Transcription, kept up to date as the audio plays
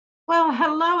Well,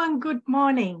 hello and good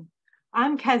morning.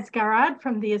 I'm Kaz Garrard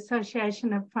from the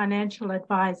Association of Financial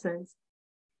Advisors.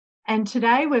 And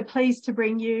today we're pleased to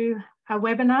bring you a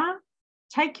webinar,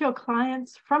 Take Your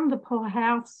Clients from the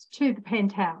Poorhouse to the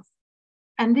Penthouse.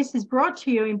 And this is brought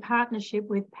to you in partnership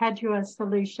with Padua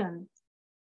Solution.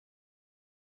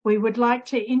 We would like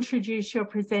to introduce your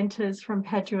presenters from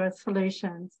Padua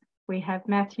Solutions. We have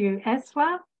Matthew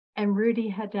Esler and Rudy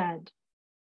Haddad.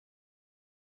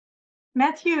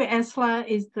 Matthew Esler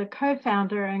is the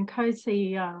co-founder and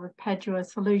co-CEO of Padua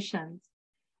Solutions.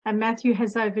 And Matthew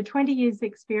has over 20 years'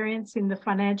 experience in the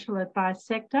financial advice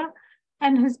sector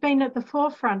and has been at the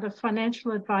forefront of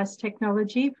financial advice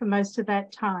technology for most of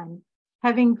that time,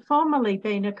 having formerly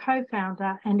been a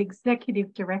co-founder and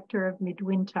executive director of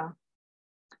Midwinter.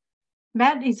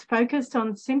 Matt is focused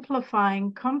on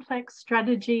simplifying complex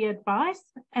strategy advice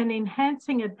and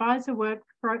enhancing advisor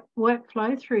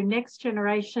workflow through next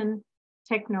generation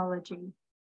technology.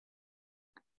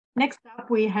 Next up,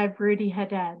 we have Rudy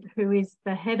Haddad, who is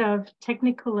the head of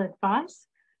technical advice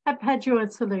at Padua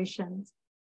Solutions.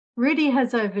 Rudy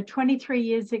has over 23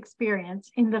 years'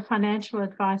 experience in the financial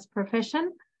advice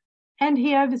profession, and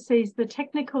he oversees the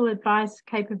technical advice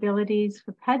capabilities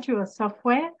for Padua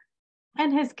software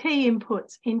and has key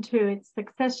inputs into its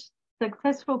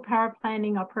successful power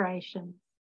planning operations.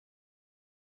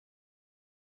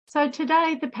 So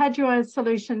today, the Padua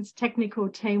Solutions technical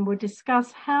team will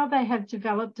discuss how they have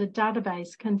developed a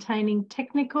database containing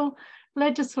technical,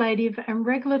 legislative and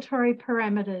regulatory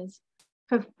parameters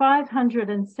for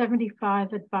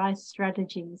 575 advice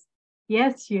strategies.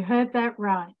 Yes, you heard that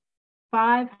right,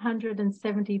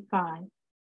 575.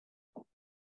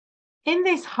 In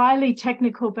this highly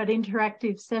technical but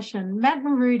interactive session, Matt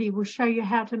and Rudy will show you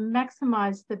how to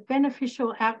maximize the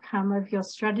beneficial outcome of your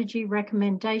strategy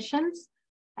recommendations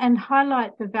and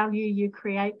highlight the value you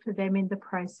create for them in the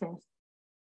process.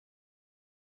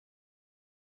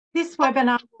 This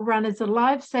webinar will run as a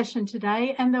live session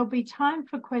today, and there'll be time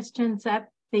for questions at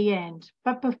the end.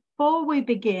 But before we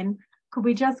begin, could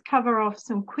we just cover off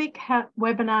some quick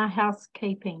webinar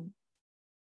housekeeping?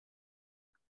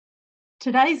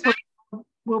 Today's webinar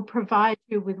will provide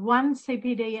you with one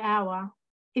CPD hour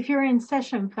if you're in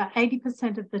session for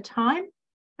 80% of the time,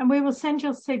 and we will send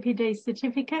your CPD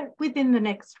certificate within the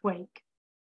next week.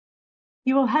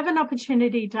 You will have an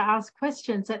opportunity to ask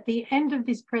questions at the end of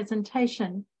this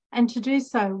presentation, and to do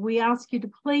so, we ask you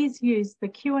to please use the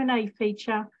Q&A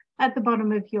feature at the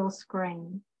bottom of your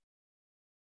screen.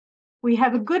 We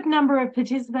have a good number of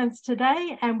participants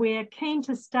today, and we are keen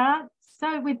to start.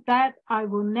 So with that, I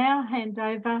will now hand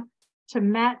over to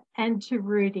Matt and to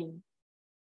Rudy.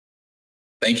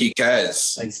 Thank you,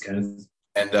 Kaz. Thanks, Kaz.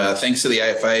 And thanks to the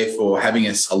AFA for having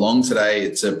us along today.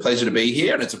 It's a pleasure to be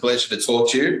here and it's a pleasure to talk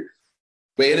to you.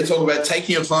 We're here to talk about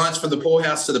taking your clients from the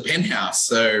poorhouse to the penthouse.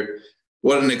 So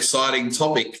what an exciting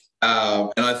topic.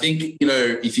 And I think,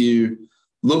 if you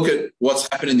look at what's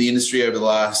happened in the industry over the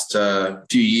last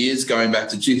few years, going back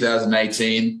to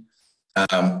 2018,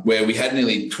 where we had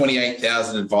nearly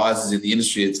 28,000 advisors in the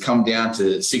industry, it's come down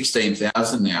to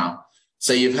 16,000 now.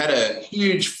 So you've had a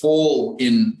huge fall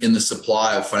in the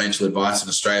supply of financial advice in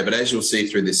Australia. But as you'll see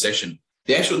through this session,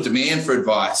 the actual demand for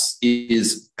advice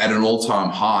is at an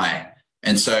all-time high.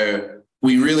 And so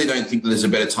we really don't think that there's a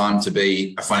better time to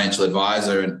be a financial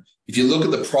advisor. And if you look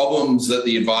at the problems that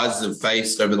the advisors have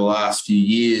faced over the last few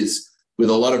years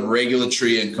with a lot of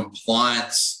regulatory and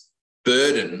compliance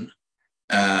burden,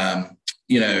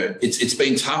 it's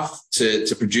been tough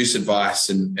to produce advice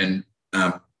and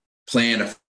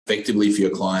plan effectively for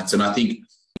your clients. And I think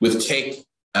with tech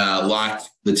like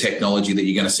the technology that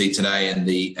you're going to see today and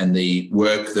the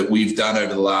work that we've done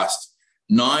over the last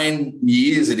 9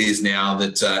 years, it is now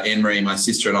that Anne-Marie, my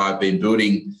sister, and I have been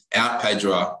building out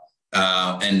Padua,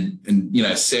 and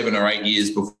 7 or 8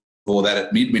 years before that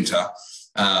at Midwinter.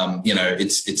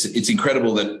 It's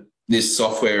incredible that this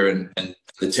software and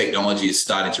the technology is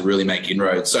starting to really make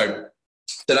inroads. So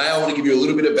today I want to give you a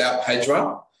little bit about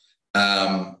Padua.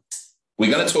 We're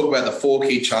going to talk about the 4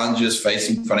 key challenges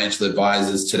facing financial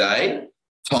advisors today: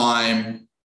 time,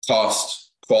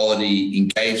 cost, quality,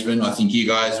 engagement. I think you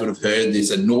guys would have heard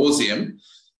this ad nauseum,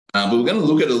 but we're going to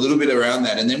look at a little bit around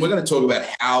that. And then we're going to talk about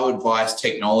how advice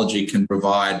technology can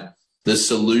provide the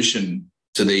solution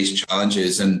to these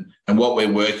challenges and what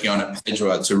we're working on at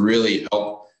Padua to really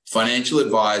help financial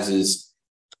advisors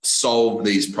solve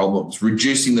these problems,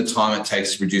 reducing the time it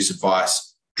takes to produce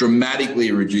advice,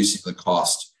 dramatically reducing the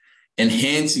cost,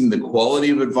 enhancing the quality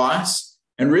of advice,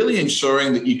 and really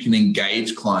ensuring that you can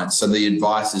engage clients so the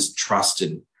advice is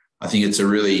trusted. I think it's a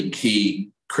really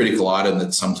key, critical item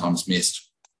that's sometimes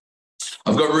missed.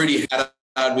 I've got Rudy Haddad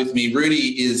with me.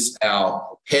 Rudy is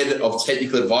our head of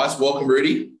technical advice. Welcome,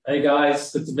 Rudy. Hey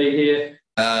guys, good to be here.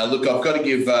 Look, I've got to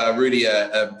give Rudy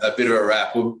a bit of a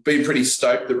wrap. We've been pretty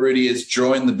stoked that Rudy has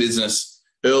joined the business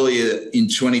earlier in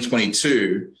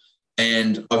 2022,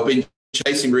 and I've been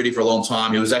chasing Rudy for a long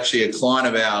time. He was actually a client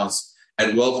of ours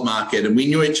at Wealth Market, and we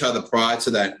knew each other prior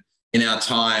to that in our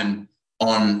time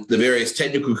on the various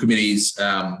technical committees,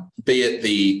 be it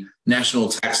the National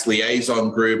Tax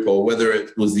Liaison Group or whether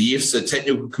it was the IFSA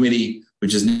Technical Committee,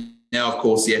 which is now, of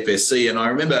course, the FSC. And I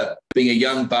remember being a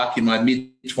young buck in my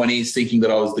mid-20s thinking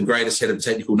that I was the greatest head of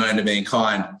technical known to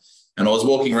mankind. And I was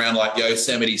walking around like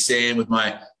Yosemite Sam with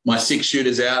my six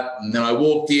shooters out. And then I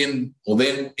walked in, or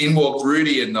then in walked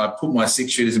Rudy, and I put my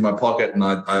six shooters in my pocket and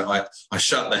I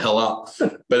shut the hell up.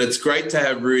 But it's great to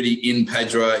have Rudy in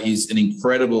Padua. He's an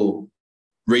incredible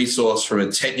resource from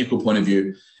a technical point of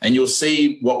view. And you'll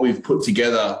see what we've put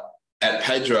together at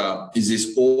Padua is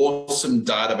this awesome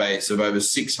database of over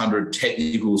 600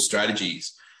 technical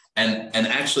strategies and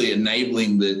actually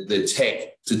enabling the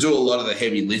tech to do a lot of the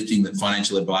heavy lifting that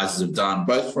financial advisors have done,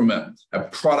 both from a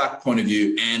product point of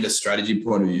view and a strategy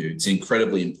point of view. It's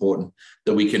incredibly important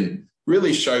that we can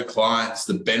really show clients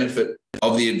the benefit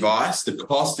of the advice, the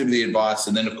cost of the advice,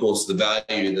 and then, of course, the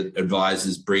value that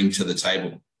advisors bring to the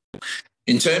table.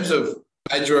 In terms of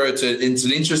Padua, it's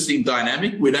an interesting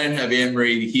dynamic. We don't have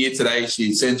Emery here today.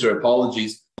 She sends her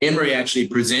apologies. Emery actually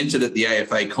presented at the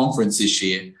AFA conference this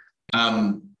year.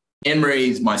 Emery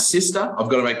is my sister. I've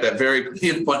got to make that very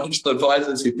clear to financial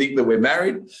advisors who think that we're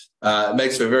married. It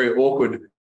makes for a very awkward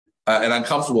and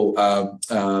uncomfortable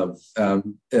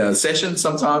session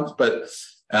sometimes. But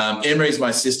Emery is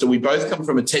my sister. We both come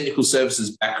from a technical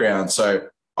services background. So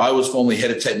I was formerly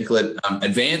head of technical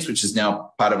advance, which is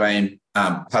now part of AIM,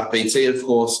 part of BT, of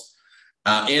course.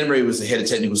 Anne-Marie was the head of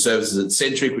technical services at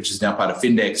Centric, which is now part of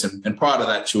Findex. And prior to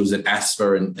that, she was at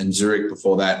Esler and Zurich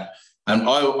before that. And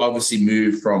I obviously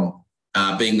moved from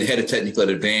being the head of technical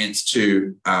advance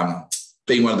to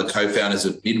being one of the co-founders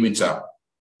of Midwinter.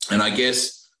 And I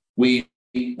guess we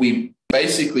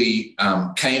basically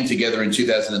came together in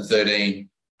 2013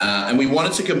 and we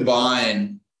wanted to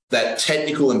combine that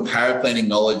technical and paraplanning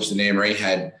knowledge that Anne-Marie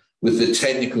had with the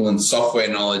technical and software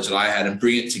knowledge that I had and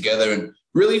bring it together and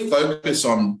really focus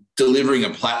on delivering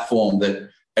a platform that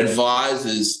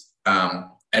advisors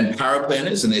and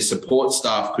paraplanners and their support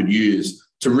staff could use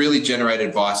to really generate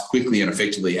advice quickly and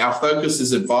effectively. Our focus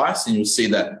is advice, and you'll see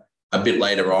that a bit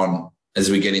later on as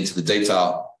we get into the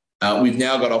detail. We've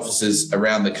now got offices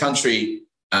around the country.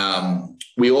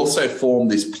 We also formed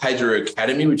this Padua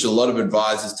Academy, which a lot of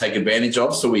advisors take advantage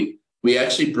of. So we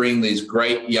actually bring these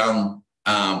great young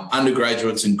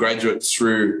undergraduates and graduates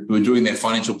through who are doing their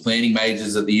financial planning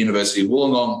majors at the University of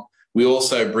Wollongong. We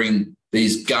also bring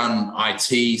these gun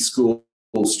IT school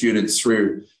students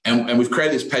through, and we've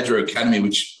created this Padua Academy,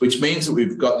 which means that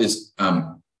we've got this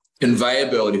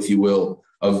conveyor belt, if you will,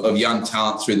 of young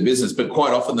talent through the business. But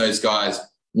quite often those guys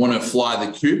want to fly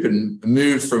the coop and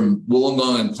move from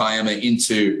Wollongong and Kiama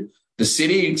into the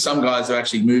city. Some guys have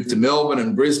actually moved to Melbourne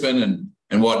and Brisbane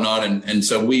and whatnot. And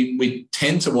so we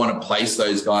tend to want to place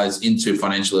those guys into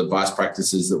financial advice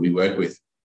practices that we work with.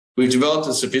 We've developed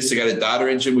a sophisticated data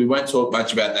engine. We won't talk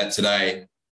much about that today,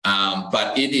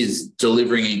 but it is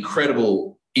delivering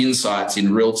incredible insights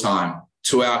in real time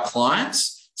to our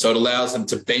clients. So it allows them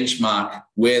to benchmark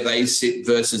where they sit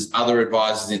versus other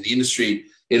advisors in the industry.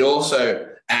 It also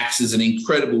acts as an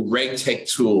incredible reg tech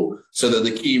tool so that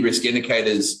the key risk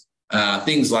indicators,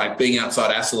 things like being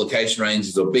outside asset allocation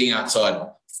ranges or being outside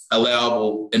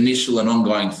allowable initial and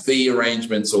ongoing fee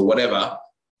arrangements or whatever,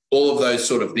 all of those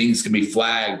sort of things can be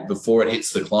flagged before it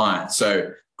hits the client.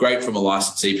 So great from a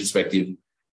licensee perspective.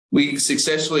 We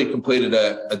successfully completed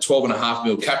a 12.5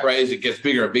 mil cap raise. It gets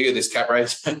bigger and bigger, this cap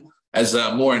raise, as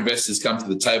more investors come to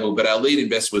the table. But our lead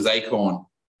investor was Acorn,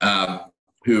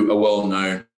 who are well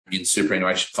known in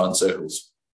superannuation fund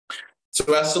circles.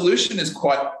 So our solution is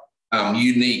quite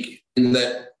unique in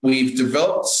that we've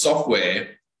developed software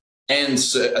and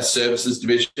a services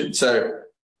division. So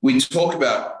we talk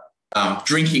about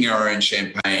drinking our own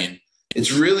champagne.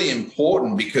 It's really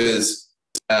important because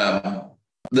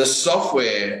the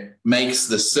software makes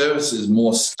the services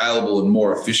more scalable and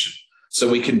more efficient. So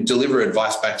we can deliver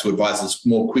advice back to advisors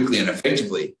more quickly and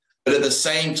effectively. But at the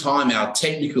same time, our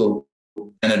technical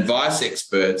and advice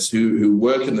experts who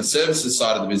work in the services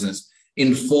side of the business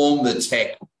inform the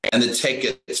tech, and the tech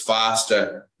gets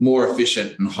faster, more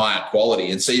efficient, and higher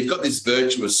quality. And so you've got this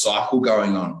virtuous cycle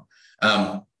going on.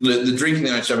 The drinking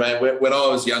the own champagne, when I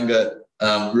was younger,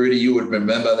 Rudy, you would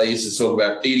remember they used to talk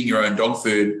about eating your own dog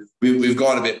food. We've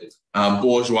gone a bit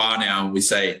bourgeois now, and we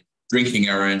say drinking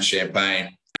our own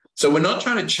champagne. So we're not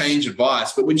trying to change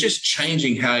advice, but we're just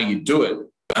changing how you do it.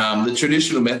 The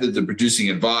traditional methods of producing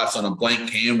advice on a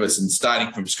blank canvas and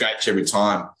starting from scratch every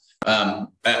time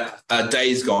are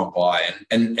days gone by.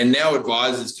 And now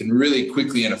advisors can really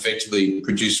quickly and effectively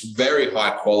produce very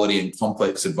high quality and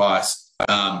complex advice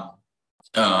in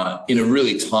a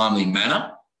really timely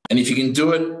manner. And if you can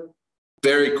do it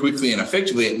very quickly and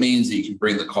effectively, it means that you can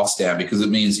bring the cost down, because it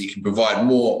means that you can provide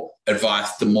more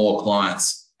advice to more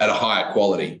clients at a higher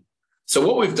quality. So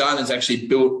what we've done is actually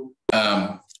built,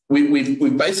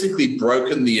 we've basically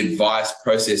broken the advice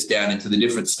process down into the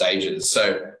different stages.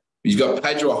 So you've got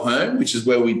Padua Home, which is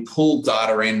where we pull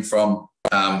data in from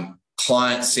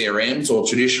client CRMs or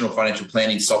traditional financial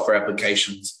planning software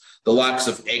applications, the likes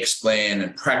of Xplan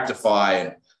and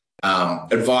Practify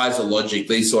and Advisor Logic,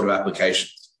 these sort of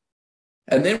applications.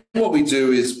 And then what we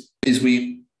do is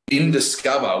we, in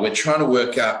Discover, we're trying to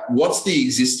work out what's the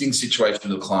existing situation of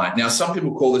the client. Now, some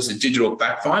people call this a digital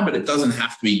fact find, but it doesn't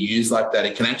have to be used like that.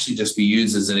 It can actually just be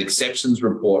used as an exceptions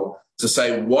report to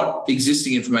say what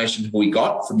existing information have we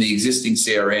got from the existing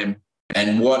CRM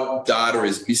and what data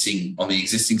is missing on the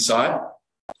existing side.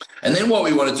 And then what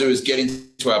we want to do is get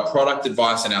into our product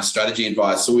advice and our strategy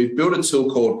advice. So we've built a tool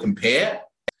called Compare,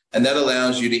 and that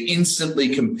allows you to instantly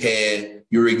compare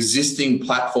your existing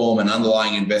platform and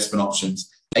underlying investment options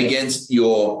against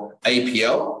your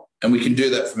APL. And we can do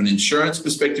that from an insurance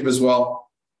perspective as well.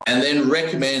 And then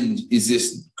Recommend is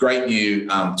this great new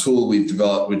tool we've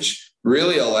developed, which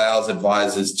really allows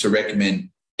advisors to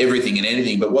recommend everything and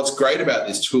anything. But what's great about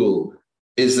this tool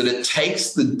is that it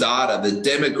takes the data, the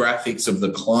demographics of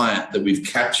the client that we've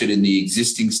captured in the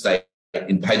existing state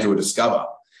in Padua Discover,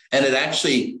 and it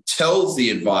actually tells the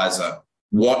advisor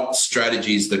what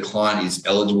strategies the client is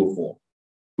eligible for,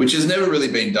 which has never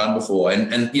really been done before.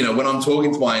 And you know, when I'm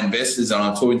talking to my investors and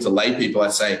I'm talking to lay people, I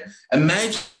say,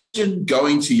 imagine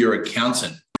going to your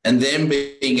accountant and them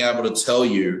being able to tell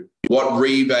you what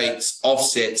rebates,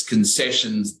 offsets,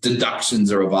 concessions,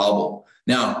 deductions are available.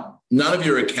 Now, none of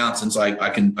your accountants, I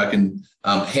can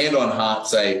hand on heart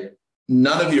say,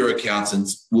 none of your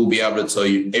accountants will be able to tell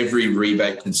you every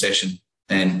rebate, concession,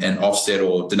 and offset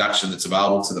or deduction that's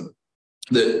available to them,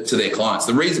 to their clients.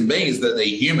 The reason being is that they're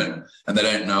human and they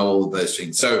don't know all of those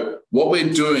things. So what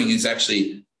we're doing is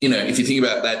actually, you know, if you think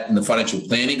about that in the financial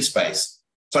planning space,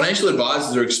 financial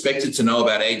advisors are expected to know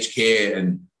about aged care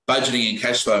and budgeting and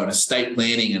cash flow and estate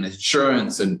planning and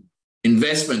insurance and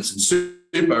investments and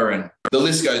super, and the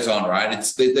list goes on, right?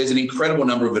 There's an incredible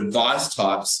number of advice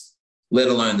types, let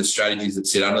alone the strategies that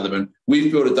sit under them. And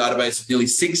we've built a database of nearly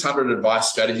 600 advice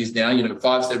strategies now. You know,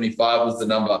 575 was the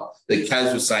number that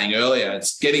Kaz was saying earlier.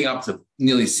 It's getting up to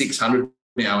nearly 600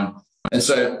 now. And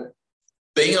so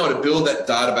being able to build that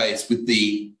database with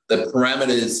the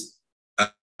parameters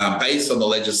based on the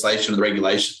legislation and the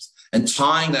regulations and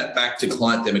tying that back to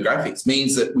client demographics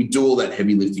means that we do all that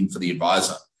heavy lifting for the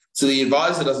advisor. So the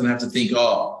advisor doesn't have to think,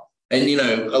 and you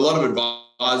know, a lot of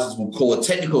advisors will call a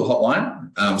technical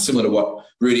hotline, similar to what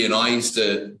Rudy and I used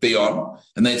to be on.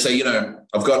 And they'd say, you know,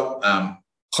 I've got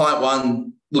client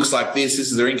one looks like this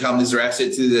is their income, these are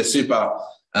assets, this is their super,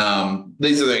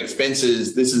 these are their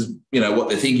expenses, this is, you know, what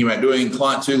they're thinking about doing.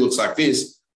 Client two looks like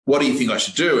this. What do you think I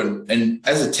should do? And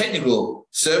as a technical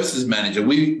services manager,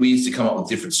 we used to come up with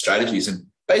different strategies. And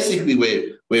basically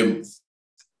we're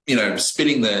you know,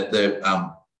 spinning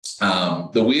the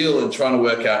wheel and trying to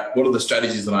work out what are the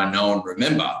strategies that I know and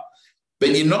remember.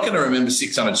 But you're not going to remember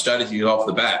 600 strategies off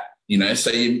the bat, you know. So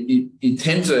you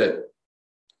tend to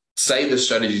say the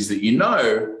strategies that you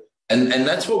know, and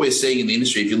that's what we're seeing in the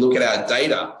industry. If you look at our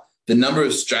data, the number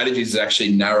of strategies has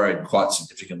actually narrowed quite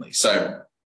significantly. So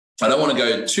I don't want to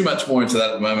go too much more into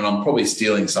that at the moment. I'm probably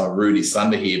stealing some of Rudy's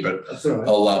thunder here, but that's all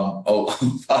right. I'll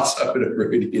pass over to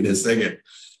Rudy in a second.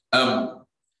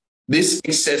 This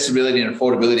accessibility and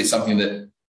affordability is something that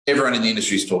everyone in the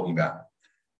industry is talking about.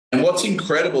 And what's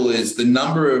incredible is the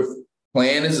number of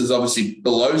planners is obviously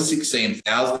below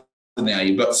 16,000 now.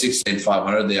 You've got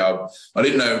 16,500 there. I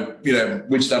didn't know, you know,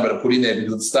 which number to put in there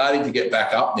because it's starting to get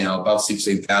back up now above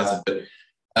 16,000.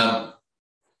 But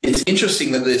it's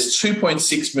interesting that there's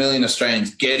 2.6 million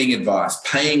Australians getting advice,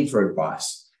 paying for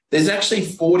advice. There's actually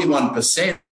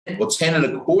 41% or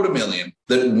 10.25 million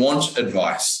that want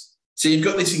advice. So you've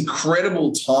got this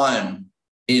incredible time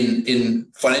in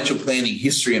financial planning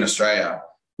history in Australia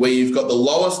where you've got the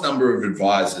lowest number of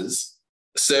advisors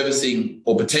servicing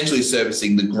or potentially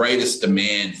servicing the greatest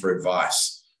demand for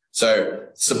advice. So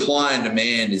supply and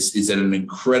demand is at an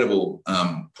incredible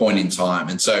point in time.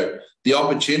 And so the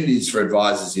opportunities for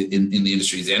advisors in the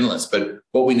industry is endless. But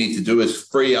what we need to do is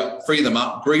free them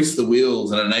up, grease the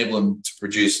wheels and enable them to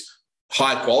produce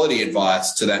high quality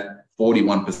advice to that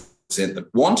 41%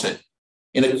 that want it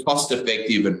in a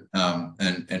cost-effective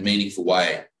and meaningful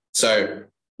way. So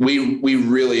we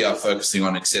really are focusing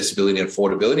on accessibility and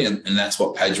affordability, and that's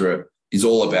what Padua is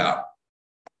all about.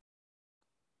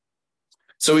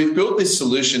 So we've built this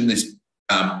solution, this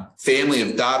family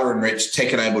of data-enriched,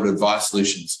 tech-enabled advice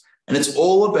solutions, and it's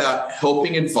all about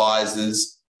helping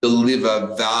advisors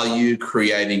deliver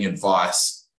value-creating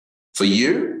advice for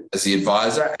you as the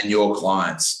advisor and your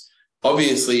clients.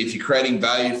 Obviously, if you're creating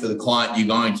value for the client, you're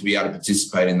going to be able to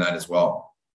participate in that as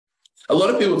well. A lot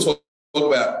of people talk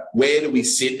about where do we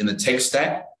sit in the tech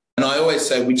stack, and I always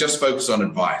say we just focus on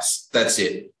advice. That's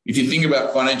it. If you think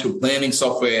about financial planning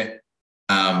software,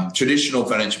 traditional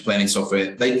financial planning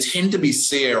software, they tend to be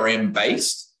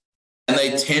CRM-based, and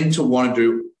they tend to want to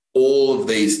do all of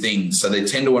these things. So they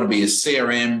tend to want to be a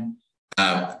CRM,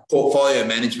 portfolio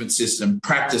management system,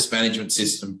 practice management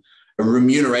system, a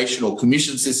remuneration or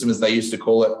commission system, as they used to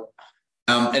call it.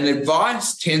 And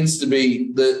advice tends to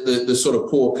be the sort of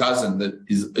poor cousin that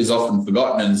is often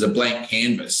forgotten and is a blank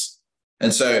canvas.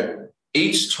 And so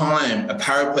each time a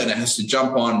paraplanner has to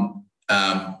jump on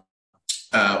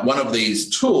one of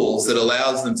these tools that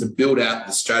allows them to build out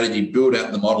the strategy, build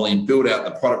out the modeling, build out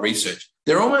the product research,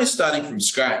 they're almost starting from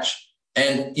scratch.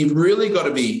 And you've really got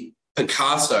to be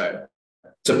Picasso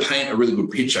to paint a really good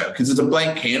picture, because it's a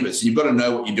blank canvas. You've got to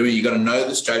know what you're doing. You've got to know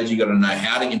the strategy. You've got to know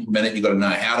how to implement it. You've got to know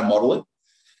how to model it.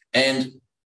 And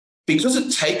because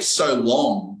it takes so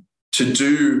long to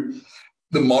do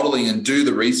the modeling and do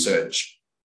the research,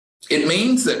 it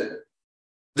means that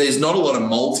there's not a lot of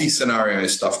multi-scenario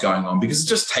stuff going on because it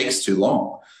just takes too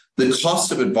long. The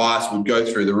cost of advice would go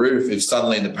through the roof if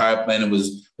suddenly the paraplanner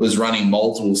was running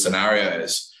multiple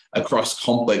scenarios across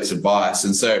complex advice.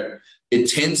 And so it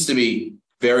tends to be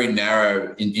very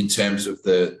narrow in terms of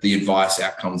the advice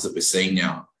outcomes that we're seeing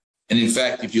now. And in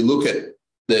fact, if you look at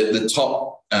the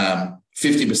top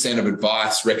 50% of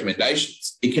advice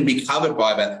recommendations, it can be covered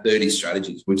by about 30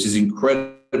 strategies, which is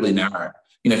incredibly narrow.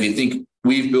 If you think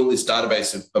we've built this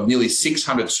database of nearly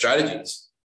 600 strategies,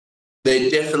 they're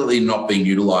definitely not being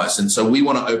utilised. And so we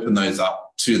want to open those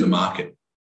up to the market.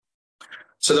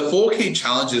 So the 4 key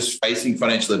challenges facing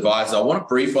financial advisors, I want to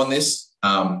brief on this.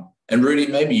 And Rudy,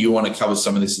 maybe you want to cover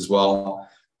some of this as well.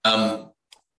 But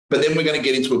then we're going to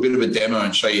get into a bit of a demo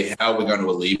and show you how we're going to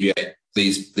alleviate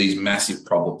these massive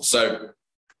problems. So,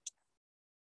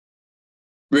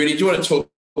 Rudy, do you want to talk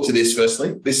to this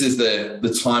firstly? This is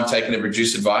the time taken to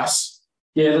produce advice.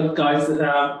 Yeah, look, guys,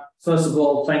 first of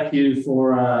all, thank you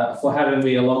for having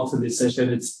me along to this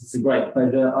session. It's a great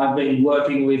pleasure. I've been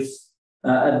working with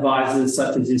advisors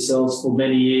such as yourselves for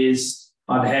many years.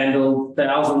 I've handled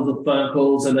thousands of phone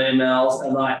calls and emails,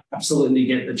 and I absolutely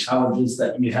get the challenges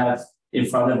that you have in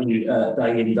front of you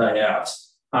day in, day out.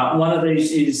 One of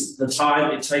these is the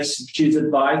time it takes to produce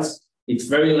advice. It's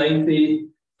very lengthy.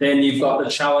 Then you've got the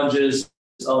challenges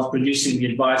of producing the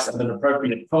advice at an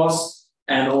appropriate cost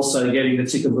and also getting the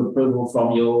tick of approval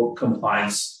from your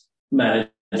compliance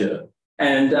manager.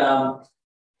 And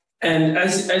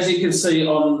as you can see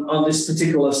on this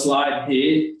particular slide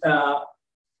here,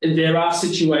 there are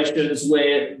situations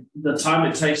where the time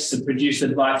it takes to produce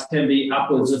advice can be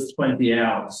upwards of 20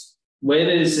 hours. Where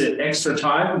there's extra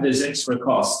time, there's extra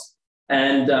cost.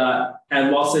 And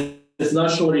whilst there's no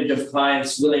shortage of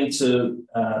clients willing to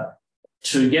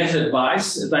get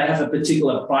advice, they have a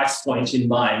particular price point in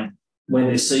mind when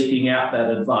they're seeking out that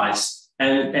advice.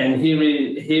 And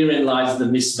herein lies the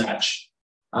mismatch.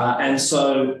 And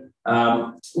so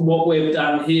what we've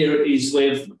done here is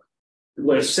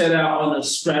we've set out on a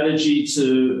strategy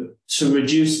to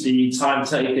reduce the time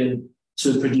taken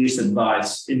to produce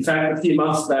advice. In fact, a few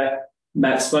months back,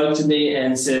 Matt spoke to me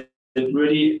and said,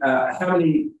 Rudy, how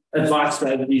many advice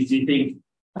strategies do you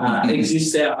think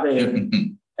exist out there?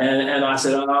 And I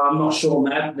said, I'm not sure,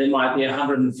 Matt. There might be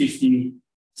 150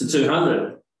 to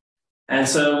 200. And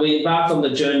so we embarked on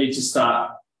the journey to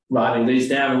start writing these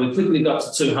down. And we quickly got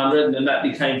to 200, and then that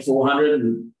became 400.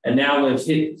 And now we've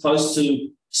hit close to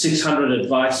 600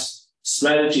 advice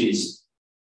strategies.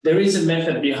 There is a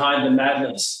method behind the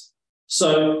madness.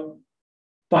 So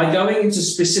by going into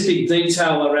specific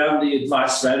detail around the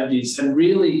advice strategies and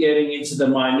really getting into the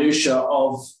minutiae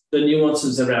of the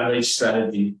nuances around each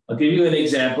strategy. I'll give you an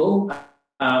example,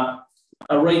 a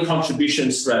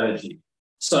recontribution strategy.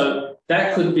 So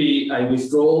that could be a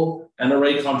withdrawal and a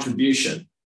recontribution.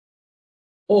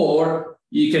 Or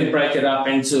you can break it up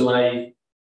into a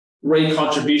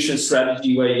recontribution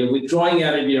strategy where you're withdrawing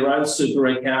out of your own super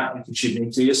account and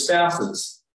contributing to your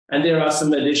spouse's. And there are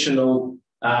some additional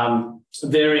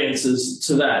variances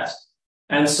to that.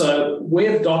 And so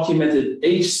we've documented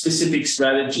each specific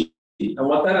strategy. And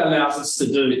what that allows us to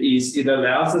do is it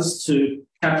allows us to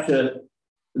capture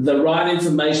the right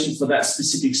information for that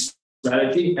specific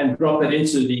strategy and drop it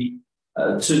into the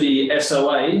to the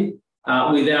SOA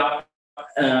without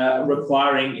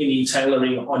requiring any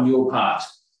tailoring on your part.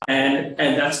 And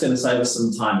that's going to save us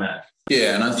some time there.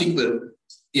 Yeah, and I think that,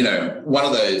 you know, one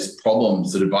of those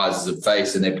problems that advisors have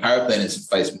faced and their power planners have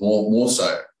faced more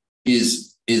so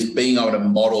is being able to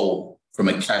model from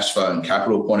a cash flow and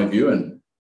capital point of view. And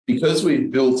because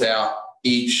we've built out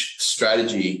each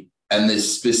strategy and there's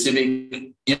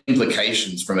specific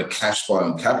implications from a cash flow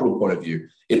and capital point of view,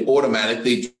 it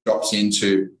automatically drops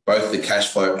into both the cash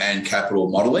flow and capital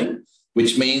modeling,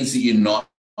 which means that you're not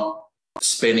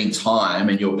spending time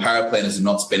and your power planners are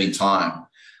not spending time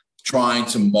trying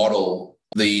to model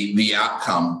the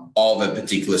outcome of a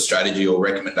particular strategy or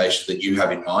recommendation that you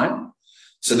have in mind.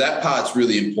 So that part's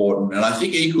really important. And I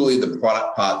think equally the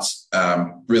product part's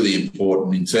really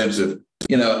important in terms of,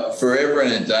 you know, forever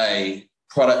and a day,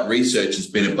 product research has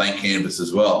been a blank canvas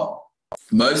as well.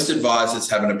 Most advisors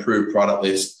have an approved product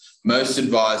list. Most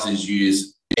advisors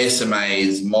use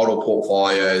SMAs, model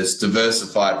portfolios,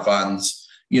 diversified funds,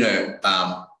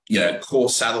 core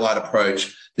satellite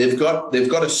approach. They've got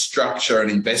a structure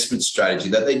and investment strategy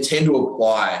that they tend to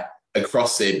apply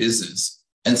across their business.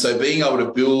 And so being able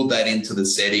to build that into the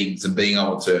settings and being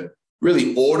able to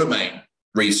really automate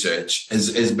research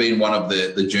has been one of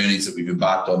the journeys that we've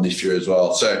embarked on this year as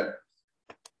well. So,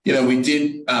 you know, we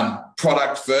did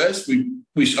product first. I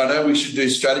know we should do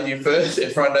strategy first.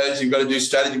 Everyone knows you've got to do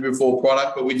strategy before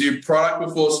product, but we do product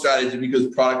before strategy because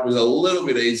product was a little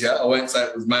bit easier. I won't say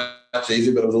it was much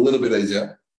easier, but it was a little bit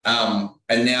easier.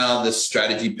 And now the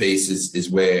strategy piece is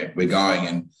where we're going.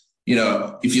 And, you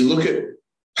know, if you look at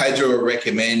Padua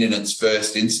Recommend in its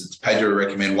first instance, Padua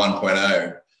Recommend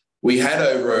 1.0, we had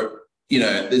over, you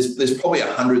know, there's probably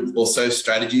 100 or so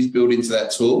strategies built into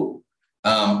that tool.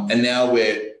 And now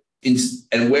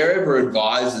and wherever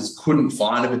advisors couldn't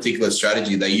find a particular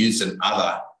strategy, they used an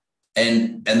other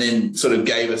and then sort of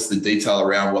gave us the detail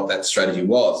around what that strategy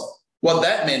was. What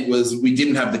that meant was we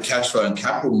didn't have the cash flow and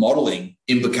capital modeling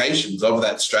implications of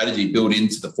that strategy built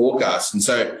into the forecast. And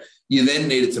so you then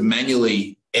needed to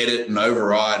manually edit and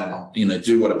override and, you know,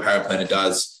 do what a power planner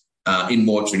does in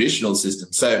more traditional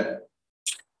systems. So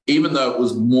even though it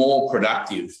was more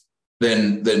productive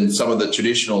than some of the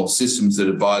traditional systems that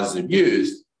advisors have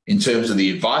used in terms of the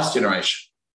advice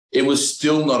generation, it was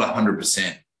still not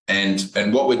 100%.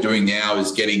 And what we're doing now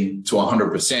is getting to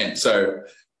 100%. So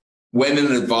when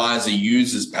an advisor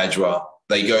uses Padua,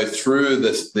 they go through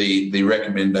the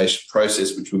recommendation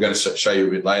process, which we're going to show you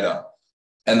a bit later,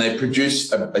 and they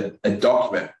produce a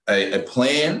document, a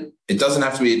plan. It doesn't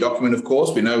have to be a document, of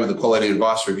course. We know with the quality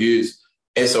advice reviews,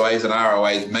 SOAs and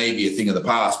ROAs may be a thing of the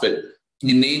past, but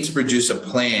you need to produce a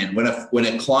plan. When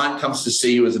a client comes to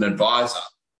see you as an advisor,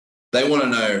 they want to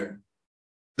know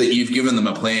that you've given them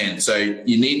a plan. So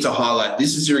you need to highlight,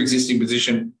 this is your existing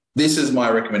position. This is my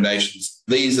recommendations.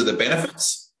 These are the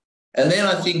benefits. And then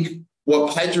I think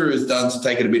what Padua has done to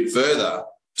take it a bit further,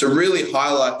 to really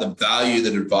highlight the value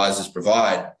that advisors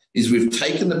provide, is we've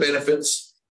taken the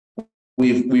benefits,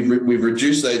 we've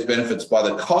reduced those benefits by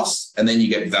the costs, and then you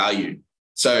get value.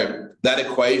 So that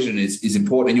equation is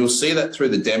important. And you'll see that through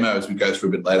the demo as we go through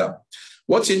a bit later.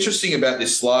 What's interesting about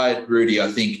this slide, Rudy,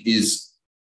 I think, is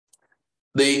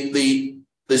the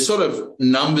sort of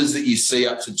numbers that you see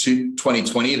up to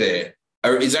 2020 there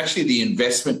is actually the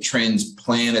Investment Trends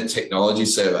Planner Technology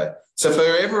Survey. So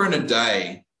forever and a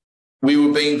day, we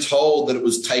were being told that it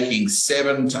was taking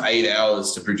 7 to 8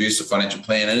 hours to produce a financial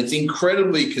plan, and it's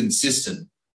incredibly consistent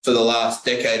for the last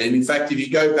decade. And in fact, if you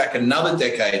go back another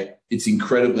decade, it's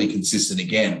incredibly consistent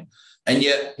again. And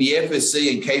yet the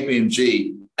FSC and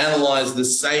KPMG analyze the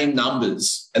same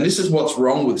numbers. And this is what's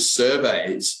wrong with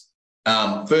surveys.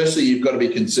 Firstly, you've got to be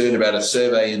concerned about a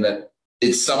survey in that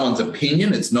it's someone's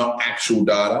opinion, it's not actual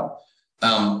data.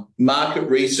 Market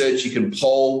research, you can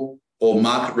poll or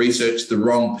market research the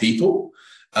wrong people.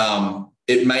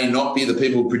 It may not be the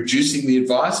people producing the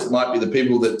advice. It might be the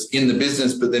people that's in the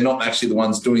business, but they're not actually the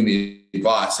ones doing the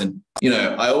advice. And, you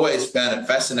know, I always found it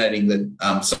fascinating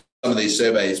that some of these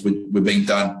surveys were being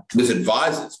done with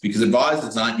advisors, because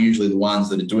advisors aren't usually the ones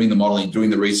that are doing the modelling,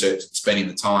 doing the research, and spending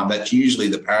the time. That's usually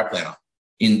the power planner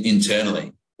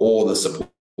internally or the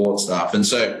support staff. And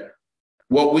so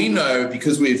what we know,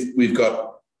 because we've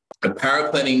got a power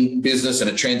planning business and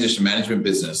a transition management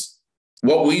business,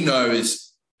 what we know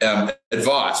is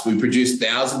advice. We produce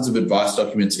thousands of advice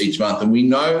documents each month, and we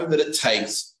know that it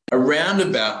takes around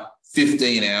about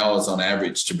 15 hours on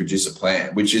average to produce a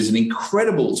plan, which is an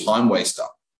incredible time waster.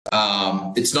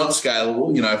 It's not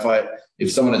scalable. You know,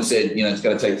 if someone had said, you know, it's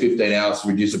going to take 15 hours to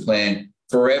produce a plan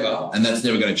forever, and that's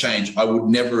never going to change, I would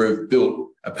never have built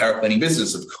a paraplanning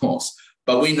business, of course.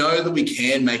 But we know that we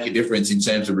can make a difference in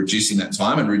terms of reducing that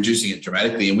time and reducing it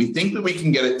dramatically. And we think that we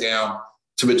can get it down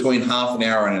to between half an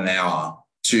hour and an hour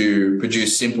to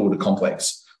produce simple to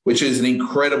complex, which is an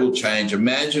incredible change.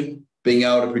 Imagine being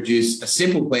able to produce a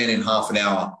simple plan in half an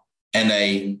hour and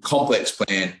a complex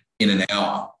plan in an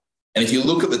hour. And if you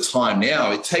look at the time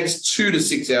now, it takes 2 to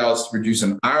 6 hours to produce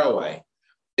an ROA.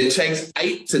 It takes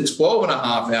 8 to 12 and a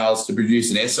half hours to produce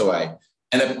an SOA.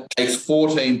 And it takes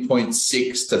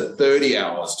 14.6 to 30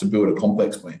 hours to build a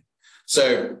complex plan.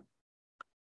 So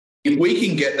if we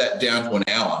can get that down to an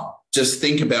hour, just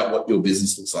think about what your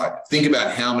business looks like. Think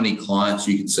about how many clients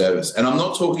you can service. And I'm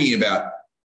not talking about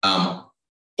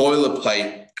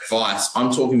boilerplate advice.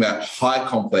 I'm talking about high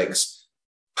complex,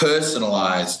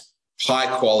 personalized, high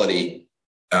quality,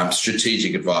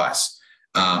 strategic advice.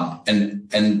 And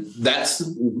that's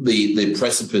the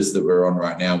precipice that we're on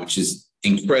right now, which is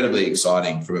incredibly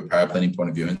exciting from a paraplanning point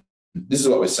of view. And this is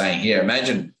what we're saying here.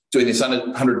 Imagine doing this under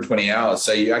 120 hours.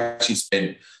 So you actually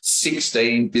spend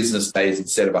 16 business days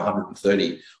instead of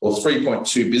 130, or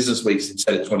 3.2 business weeks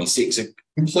instead of 26. It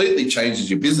completely changes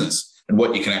your business and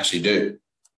what you can actually do.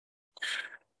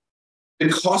 The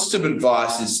cost of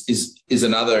advice is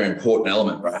another important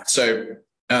element, right? So,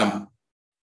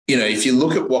 you know, if you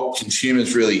look at what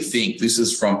consumers really think, this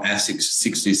is from ASIC's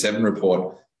 627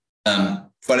 report,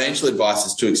 financial advice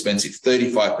is too expensive.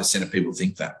 35% of people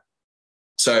think that.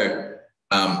 So,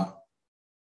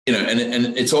 you know,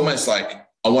 and it's almost like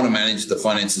I want to manage the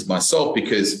finances myself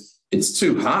because it's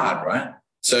too hard, right?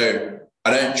 So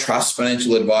I don't trust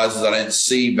financial advisors. I don't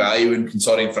see value in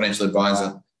consulting a financial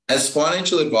advisor. As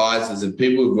financial advisors and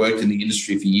people who've worked in the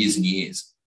industry for years and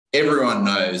years, everyone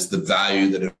knows the value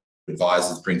that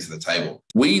advisors bring to the table.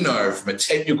 We know from a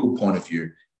technical point of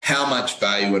view how much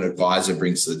value an advisor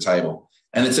brings to the table.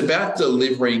 And it's about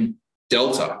delivering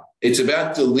delta. It's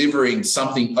about delivering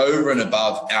something over and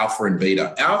above alpha and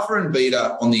beta. Alpha and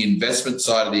beta on the investment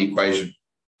side of the equation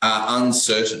are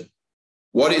uncertain.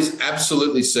 What is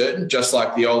absolutely certain, just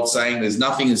like the old saying, there's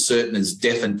nothing as certain as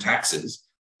death and taxes.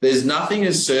 There's nothing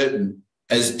as certain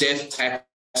as death,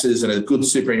 taxes, and a good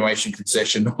superannuation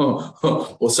concession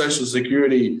or social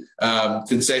security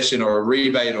concession or a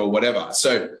rebate or whatever.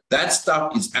 So that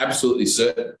stuff is absolutely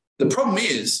certain. The problem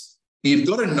is you've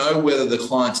got to know whether the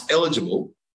client's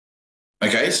eligible.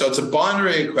 Okay, so it's a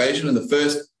binary equation, and the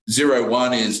first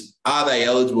 0-1 is, are they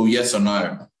eligible, yes or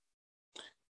no?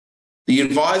 The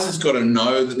advisor's got to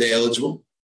know that they're eligible,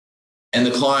 and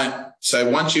the client, so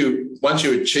once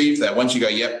you achieve that, once you go,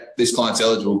 yep, this client's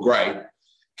eligible, great.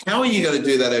 How are you going to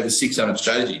do that over 600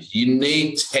 strategies? You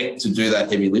need tech to do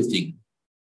that heavy lifting.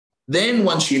 Then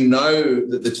once you know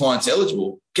that the client's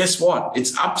eligible, guess what?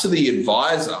 It's up to the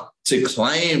advisor to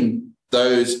claim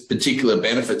those particular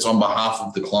benefits on behalf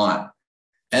of the client.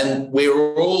 And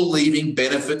we're all leaving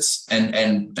benefits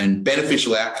and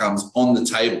beneficial outcomes on the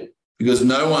table because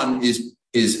no one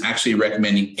is actually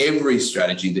recommending every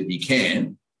strategy that you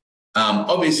can.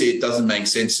 Obviously, it doesn't make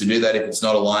sense to do that if it's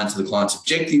not aligned to the client's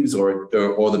objectives or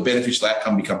the beneficial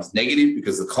outcome becomes negative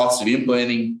because the cost of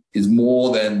implementing is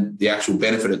more than the actual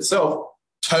benefit itself.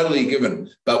 Totally given.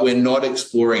 But we're not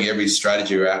exploring every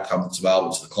strategy or outcome that's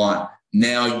available to the client.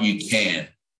 Now you can.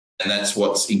 And that's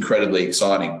what's incredibly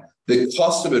exciting. The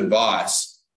cost of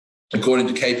advice, according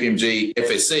to KPMG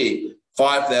FSC,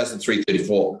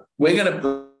 $5,334. We're going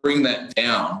to bring that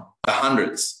down to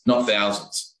hundreds, not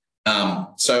thousands.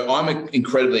 So I'm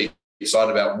incredibly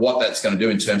excited about what that's going to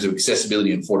do in terms of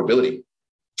accessibility and affordability.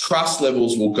 Trust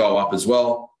levels will go up as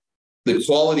well. The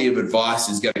quality of advice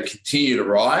is going to continue to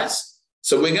rise.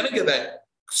 So we're going to get that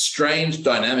strange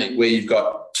dynamic where you've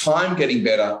got time getting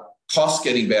better, cost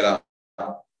getting better,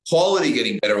 quality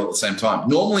getting better all at the same time.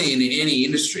 Normally in any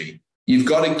industry, you've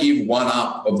got to give one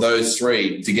up of those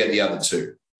three to get the other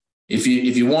two. If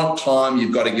you want time,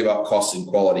 you've got to give up cost and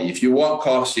quality. If you want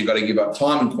cost, you've got to give up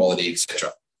time and quality,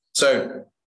 etc. So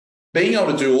being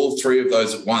able to do all three of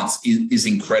those at once is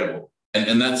incredible.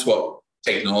 And that's what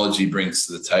technology brings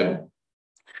to the table.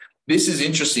 This is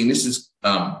interesting. This is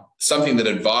something that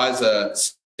advisor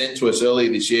sent to us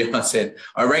earlier this year.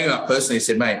 I rang him up personally and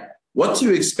said, mate, what do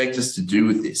you expect us to do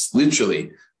with this?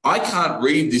 Literally, I can't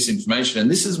read this information.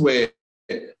 And this is where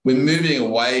we're moving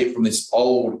away from this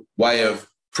old way of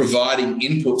providing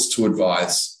inputs to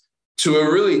advice to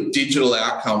a really digital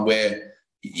outcome where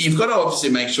you've got to obviously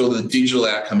make sure that the digital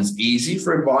outcome is easy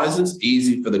for advisors,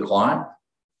 easy for the client.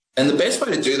 And the best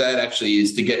way to do that actually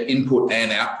is to get input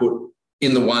and output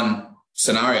in the one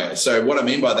scenario. So what I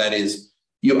mean by that is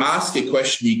you ask a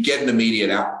question, you get an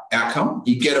immediate outcome,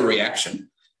 you get a reaction.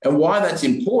 And why that's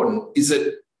important is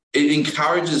that it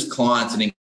encourages clients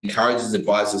and encourages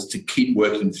advisors to keep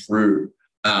working through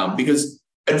because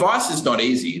advice is not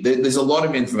easy. There's a lot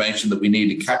of information that we need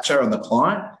to capture on the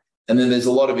client, and then there's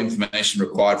a lot of information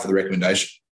required for the recommendation.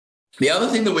 The other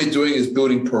thing that we're doing is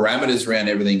building parameters around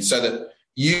everything so that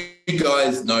you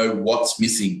guys know what's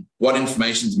missing, what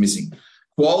information is missing.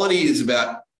 Quality is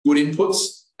about good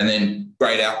inputs and then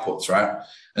great outputs, right?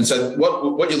 And so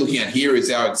what you're looking at here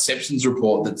is our exceptions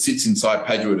report that sits inside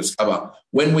Padua Discover.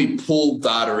 When we pull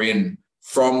data in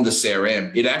from the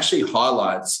CRM, it actually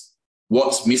highlights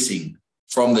what's missing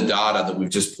from the data that we've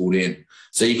just pulled in.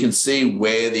 So you can see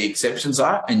where the exceptions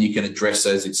are and you can address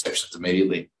those exceptions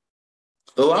immediately.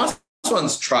 The last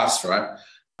one's trust, right?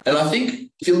 And I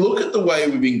think if you look at the way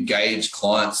we've engaged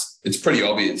clients, it's pretty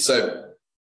obvious. So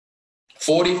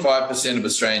 45% of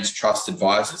Australians trust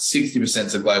advisors, 60%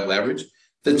 is a global average.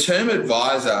 The term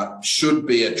advisor should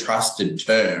be a trusted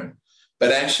term,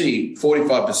 but actually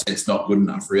 45% is not good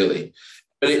enough, really.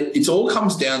 But it all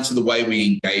comes down to the way we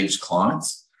engage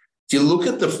clients. If you look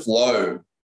at the flow,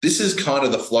 this is kind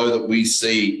of the flow that we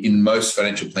see in most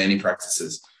financial planning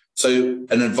practices. So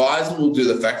an advisor will do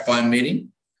the fact-find meeting.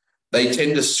 They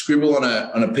tend to scribble on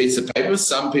a piece of paper.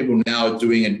 Some people now are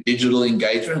doing a digital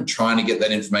engagement and trying to get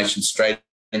that information straight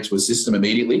into a system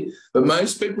immediately. But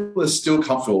most people are still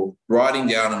comfortable writing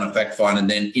down on a fact find and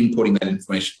then inputting that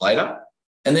information later.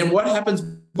 And then what happens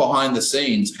behind the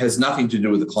scenes has nothing to do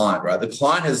with the client, right? The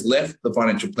client has left the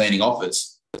financial planning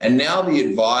office, and now the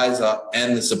advisor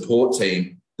and the support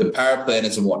team, the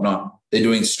paraplanners and whatnot, they're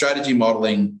doing strategy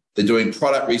modeling, they're doing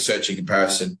product research and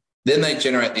comparison. Then they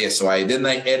generate the SOA. Then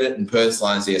they edit and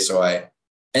personalize the SOA.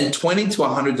 And 20 to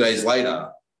 100 days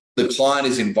later, the client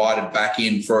is invited back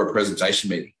in for a presentation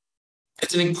meeting.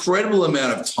 It's an incredible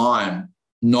amount of time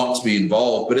not to be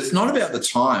involved, but it's not about the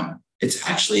time. It's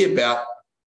actually about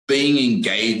being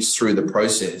engaged through the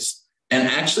process and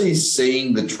actually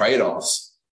seeing the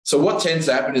trade-offs. So what tends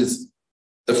to happen is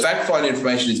the fact-find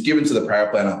information is given to the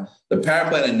paraplanner. The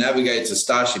paraplanner navigates a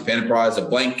Starship Enterprise, a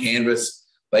blank canvas.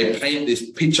 They paint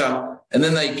this picture, and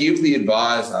then they give the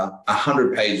advisor a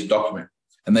 100-page document,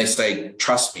 and they say,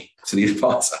 trust me, to the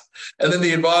advisor. And then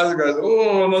the advisor goes,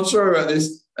 oh, I'm not sure about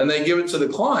this. And they give it to the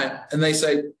client, and they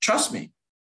say, trust me.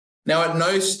 Now, at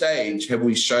no stage have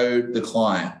we showed the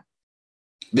client,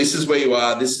 this is where you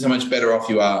are, this is how much better off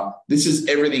you are, this is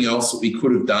everything else that we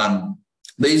could have done.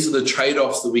 These are the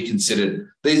trade-offs that we considered.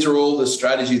 These are all the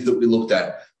strategies that we looked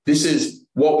at. This is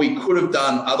what we could have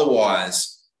done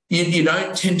otherwise. You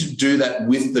don't tend to do that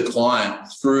with the client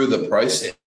through the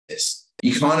process.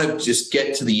 You kind of just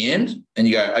get to the end and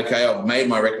you go, okay, I've made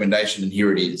my recommendation and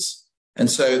here it is. And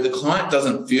so the client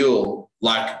doesn't feel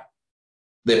like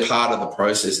they're part of the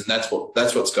process, and that's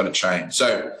what's got to change.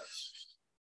 So,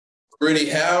 Rudy,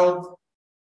 how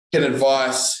can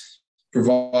advice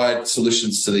provide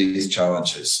solutions to these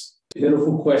challenges?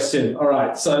 Beautiful question. All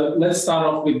right, so let's start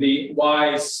off with the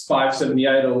why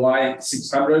 578 or why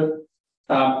 600.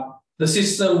 The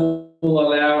system will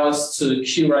allow us to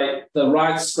curate the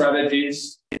right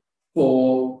strategies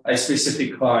for a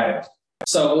specific client.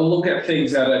 So we'll look at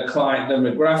things at a client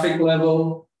demographic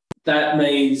level. That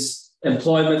means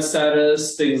employment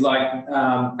status, things like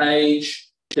age,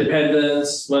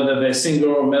 dependence, whether they're single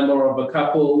or member of a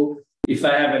couple, if they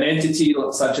have an entity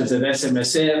such as an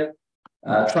SMSF,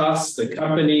 trust, the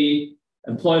company,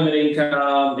 employment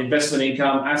income, investment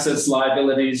income, assets,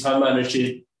 liabilities, home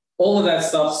ownership. All of that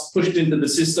stuff's pushed into the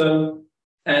system,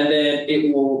 and then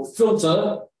it will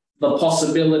filter the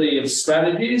possibility of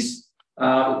strategies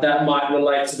that might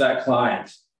relate to that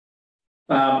client.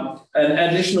 An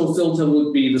additional filter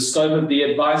would be the scope of the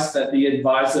advice that the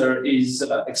advisor is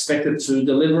expected to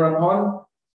deliver upon.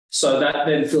 So that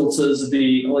then filters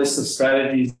the list of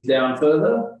strategies down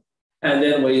further. And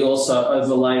then we also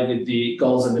overlay with the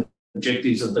goals and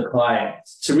objectives of the client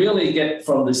to really get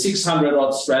from the 600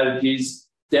 odd strategies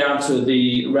down to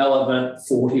the relevant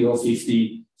 40 or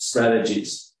 50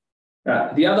 strategies.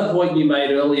 The other point you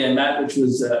made earlier, Matt, which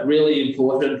was really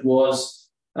important, was,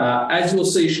 as you'll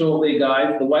see shortly,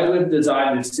 guys, the way we've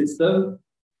designed this system,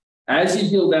 as you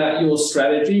build out your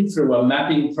strategy through a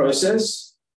mapping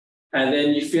process, and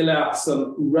then you fill out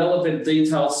some relevant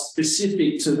details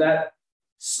specific to that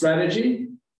strategy,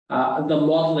 the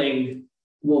modeling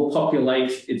will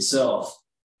populate itself.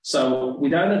 So we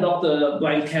don't adopt the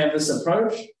blank canvas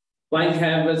approach. Blank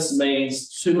canvas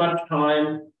means too much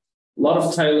time, a lot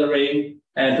of tailoring,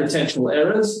 and potential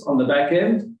errors on the back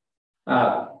end.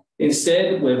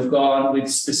 Instead, we've gone with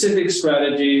specific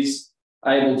strategies,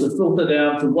 able to filter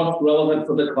down to what's relevant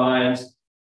for the client.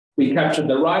 We captured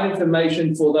the right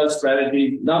information for those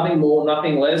strategies, nothing more,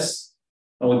 nothing less.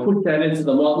 And we put that into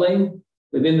the modeling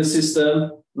within the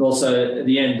system and also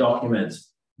the end document.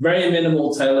 Very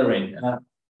minimal tailoring.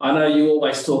 I know you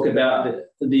always talk about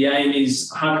the aim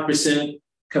is 100%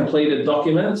 completed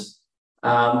documents.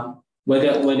 We're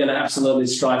going to absolutely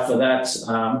strive for that.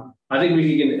 I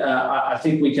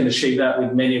think we can achieve that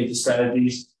with many of the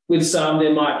strategies. With some,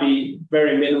 there might be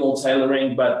very minimal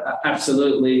tailoring, but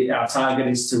absolutely our target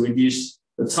is to reduce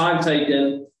the time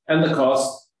taken and the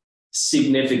cost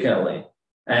significantly.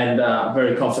 And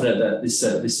very confident that this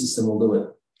system will do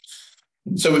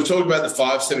it. So we've talked about the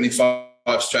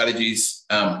 575 strategies.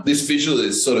 This visual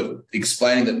is sort of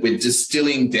explaining that we're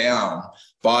distilling down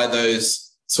by those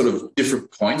sort of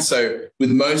different points. So with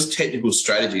most technical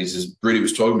strategies, as Rudy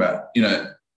was talking about,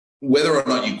 whether or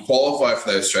not you qualify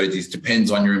for those strategies depends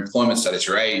on your employment status,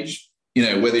 your age,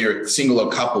 whether you're single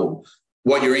or couple,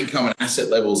 what your income and asset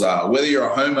levels are, whether you're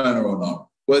a homeowner or not,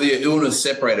 whether you're illness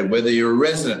separated, whether you're a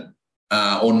resident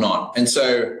or not. And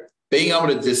so being able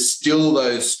to distill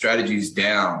those strategies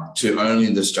down to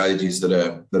only the strategies that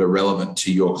are relevant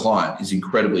to your client is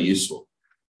incredibly useful.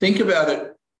 Think about it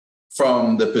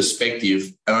from the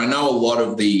perspective, and I know a lot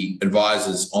of the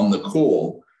advisors on the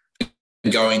call are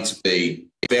going to be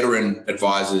veteran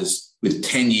advisors with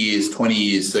 10 years, 20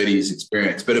 years, 30 years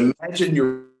experience. But imagine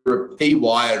you're a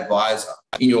PY advisor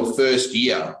in your first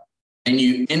year and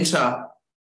you enter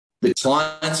the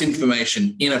client's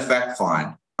information in a fact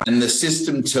find, and the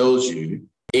system tells you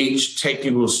each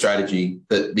technical strategy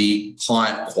that the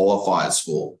client qualifies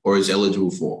for or is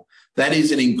eligible for. That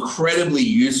is an incredibly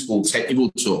useful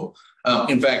technical tool.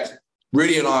 In fact,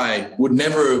 Rudy and I would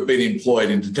never have been employed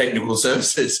into technical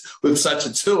services with such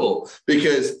a tool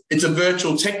because it's a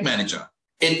virtual tech manager.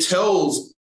 It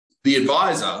tells the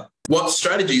advisor what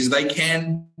strategies they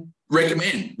can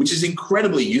recommend, which is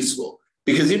incredibly useful.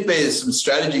 Because if there's some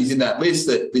strategies in that list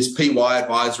that this PY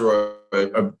advisor or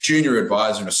a junior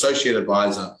advisor, an associate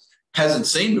advisor hasn't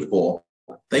seen before,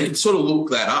 they can sort of look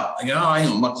that up. They go, oh, hang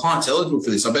on, my client's eligible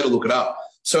for this. I better look it up.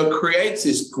 So it creates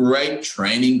this great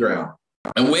training ground.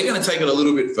 And we're going to take it a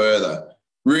little bit further.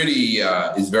 Rudy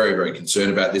is very, very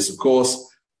concerned about this, of course,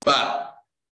 but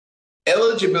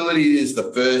eligibility is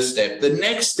the first step. The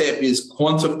next step is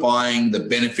quantifying the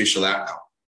beneficial outcome.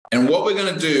 And what we're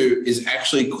going to do is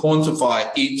actually quantify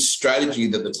each strategy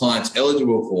that the client's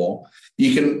eligible for.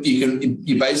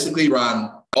 You basically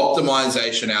run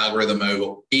optimization algorithm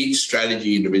over each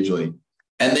strategy individually.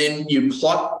 And then you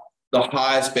plot the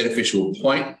highest beneficial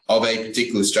point of a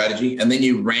particular strategy, and then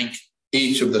you rank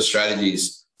each of the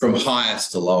strategies from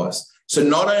highest to lowest. So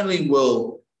not only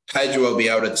will Padua be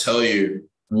able to tell you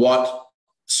what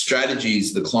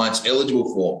strategies the client's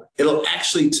eligible for, it'll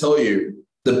actually tell you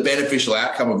the beneficial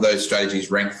outcome of those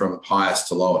strategies ranked from highest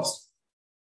to lowest.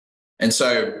 And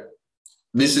so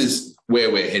this is where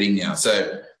we're heading now.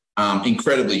 So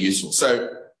incredibly useful. So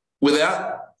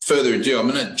without further ado, I'm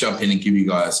going to jump in and give you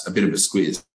guys a bit of a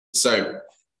squiz. So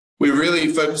we really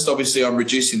focused obviously on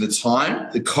reducing the time,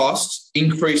 the cost,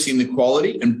 increasing the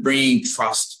quality, and bringing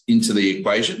trust into the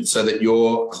equation so that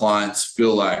your clients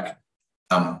feel like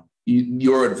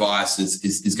your advice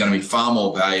is going to be far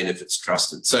more valued if it's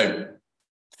trusted. So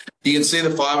you can see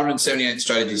the 578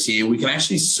 strategies here. We can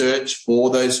actually search for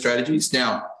those strategies.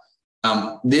 Now,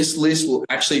 this list will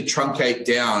actually truncate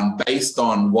down based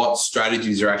on what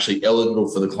strategies are actually eligible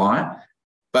for the client.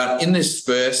 But in this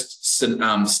first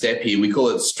step here, we call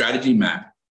it strategy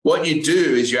map. What you do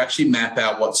is you actually map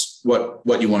out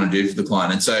what you want to do for the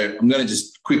client. And so I'm going to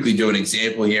just quickly do an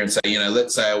example here and say,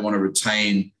 let's say I want to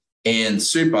retain Anne's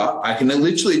super. I can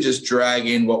literally just drag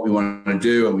in what we want to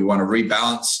do, and we want to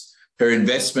rebalance her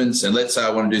investments. And let's say I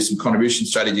want to do some contribution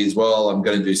strategy as well. I'm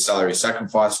going to do salary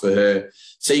sacrifice for her.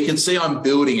 So you can see I'm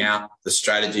building out the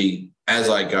strategy as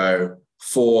I go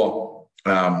for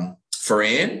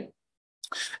Anne.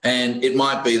 And it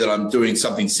might be that I'm doing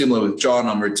something similar with John.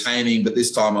 I'm retaining, but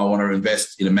this time I want to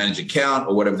invest in a managed account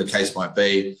or whatever the case might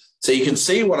be. So you can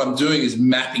see what I'm doing is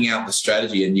mapping out the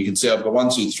strategy. And you can see I've got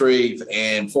 1, 2, 3 for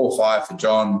Anne, 4, 5 for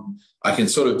John. I can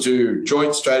sort of do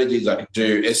joint strategies. I can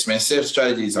do SMSF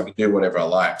strategies. I can do whatever I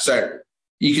like. So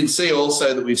you can see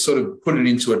also that we've sort of put it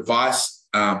into advice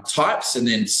types and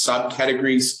then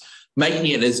subcategories,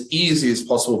 making it as easy as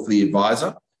possible for the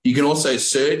advisor. You can also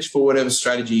search for whatever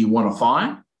strategy you want to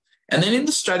find. And then in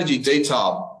the strategy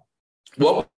detail,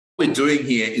 what we're doing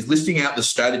here is listing out the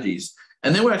strategies,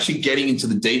 and then we're actually getting into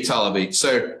the detail of each.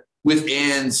 So with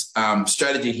Anne's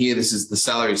strategy here, this is the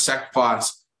salary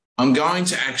sacrifice. I'm going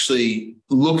to actually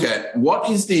look at what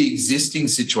is the existing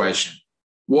situation,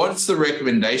 what's the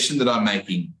recommendation that I'm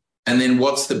making, and then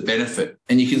what's the benefit.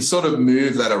 And you can sort of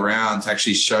move that around to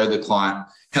actually show the client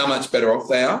how much better off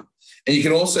they are. And you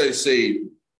can also see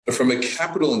from a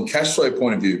capital and cash flow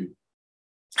point of view,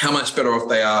 how much better off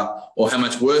they are or how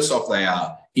much worse off they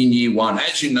are in year one.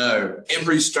 As you know,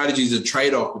 every strategy is a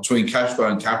trade-off between cash flow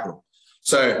and capital.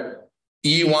 So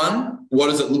year one, what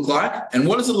does it look like? And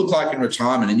what does it look like in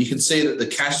retirement? And you can see that the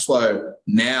cash flow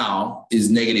now is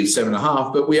negative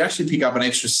 7.5, but we actually pick up an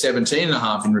extra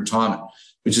 17.5 in retirement,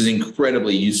 which is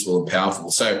incredibly useful and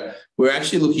powerful. So we're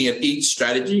actually looking at each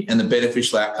strategy and the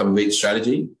beneficial outcome of each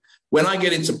strategy. When I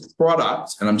get into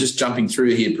product, and I'm just jumping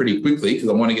through here pretty quickly because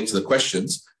I want to get to the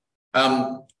questions,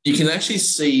 you can actually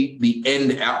see the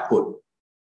end output.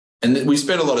 And we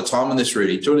spent a lot of time on this,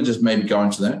 Rudy. Do you want to just maybe go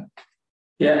into that?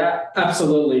 Yeah,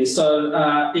 absolutely. So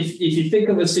if you think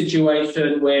of a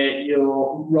situation where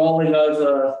you're rolling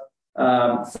over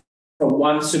from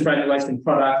one superannuation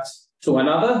product to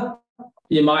another,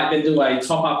 you might then do a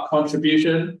top-up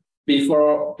contribution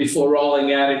before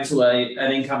rolling out into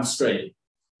an income stream.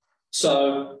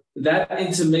 So that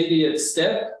intermediate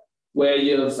step where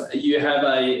you have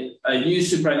a new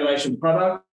superannuation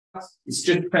product, it's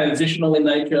just transitional in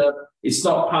nature. It's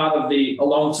not part of a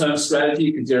long-term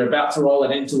strategy because you're about to roll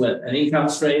it into an income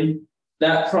stream.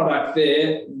 That product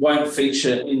there won't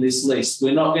feature in this list.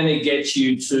 We're not going to get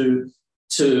you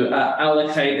to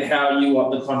allocate how you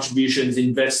want the contributions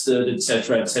invested, et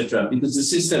cetera, because the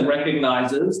system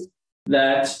recognises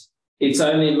that it's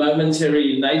only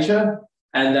momentary in nature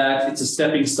and that it's a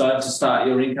stepping stone to start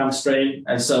your income stream.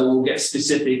 And so we'll get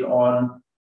specific on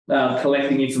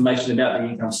collecting information about the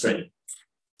income stream.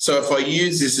 So if I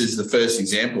use this as the first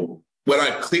example, when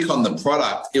I click on the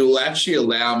product, it will actually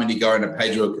allow me to go into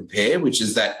Padua Compare, which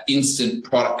is that instant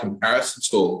product comparison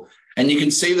tool. And you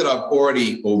can see that I've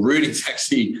already, or Rudy's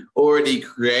actually already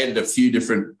created a few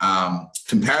different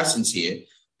comparisons here.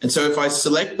 And so if I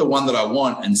select the one that I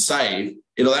want and save,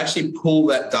 it'll actually pull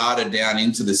that data down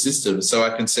into the system. So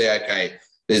I can say, okay,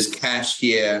 there's cash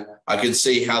here. I can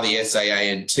see how the SAA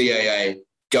and TAA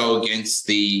go against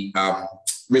the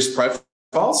risk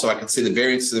profile. So I can see the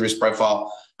variance of the risk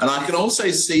profile. And I can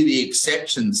also see the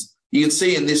exceptions. You can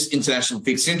see in this international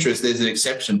fixed interest, there's an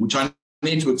exception, which I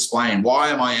need to explain. Why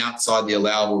am I outside the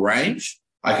allowable range?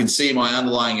 I can see my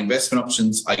underlying investment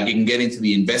options. I can get into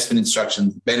the investment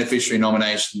instructions, beneficiary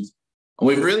nominations. And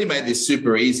we've really made this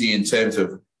super easy in terms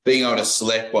of being able to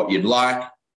select what you'd like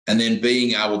and then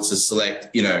being able to select,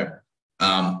 it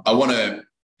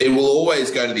will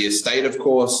always go to the estate, of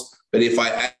course, but if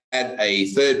I add a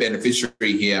third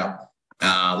beneficiary here,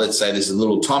 let's say this is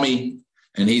little Tommy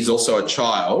and he's also a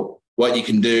child, what you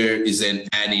can do is then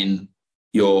add in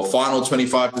your final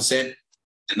 25%,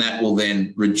 and that will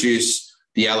then reduce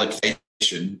the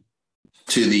allocation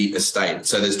to the estate.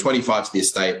 So there's 25 to the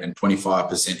estate and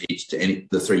 25% each to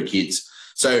the three kids.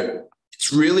 So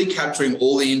it's really capturing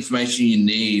all the information you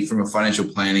need from a financial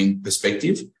planning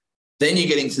perspective. Then you're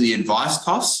getting to the advice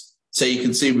costs. So you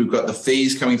can see we've got the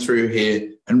fees coming through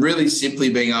here and really simply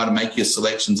being able to make your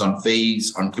selections on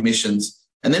fees, on commissions.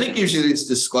 And then it gives you this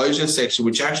disclosure section,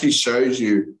 which actually shows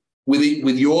you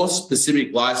with your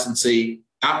specific licensee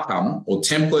outcome or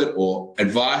template or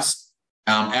advice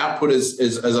output,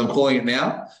 as I'm calling it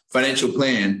now, financial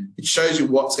plan, it shows you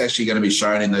what's actually going to be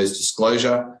shown in those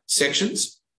disclosure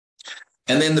sections.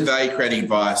 And then the value creating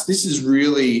advice. This is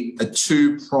really a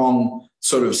two-prong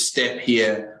sort of step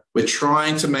here. We're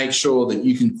trying to make sure that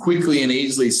you can quickly and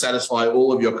easily satisfy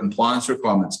all of your compliance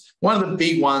requirements. One of the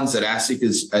big ones that ASIC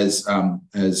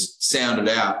has sounded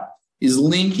out is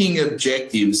linking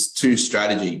objectives to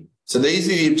strategy. So these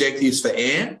are the objectives for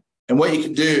AMP. And what you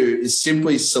can do is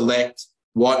simply select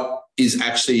what is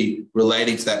actually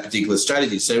relating to that particular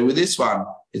strategy. So with this one,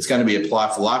 it's going to be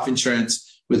apply for life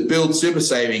insurance. With build super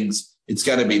savings, it's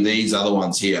going to be these other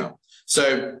ones here.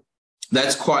 So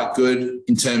that's quite good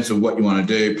in terms of what you want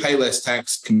to do. Pay less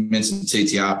tax, commensurate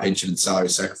TTR, pension and salary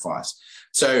sacrifice.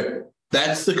 So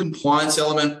that's the compliance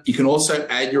element. You can also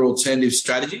add your alternative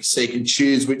strategies. So you can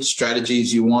choose which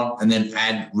strategies you want and then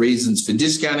add reasons for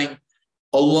discounting.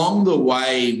 Along the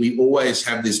way, we always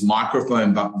have this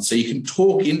microphone button. So you can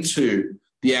talk into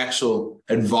the actual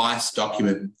advice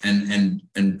document and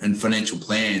financial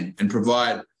plan and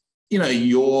provide,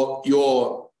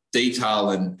 your detail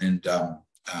and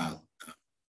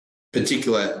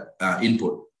particular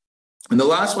input. And the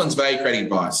last one's value creating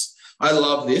advice. I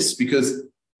love this because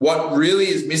what really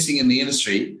is missing in the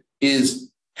industry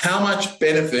is how much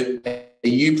benefit are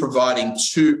you providing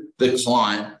to the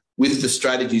client with the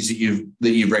strategies that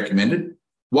you've recommended?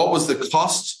 What was the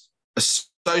cost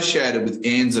associated with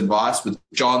Anne's advice, with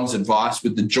John's advice,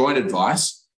 with the joint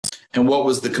advice, and what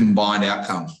was the combined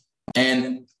outcome.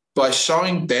 And by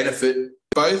showing benefit,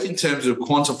 both in terms of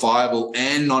quantifiable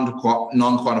and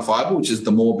non-quantifiable, which is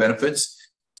the more benefits,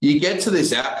 you get to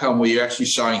this outcome where you're actually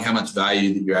showing how much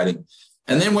value that you're adding.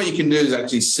 And then what you can do is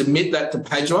actually submit that to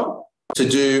Padua to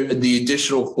do the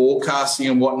additional forecasting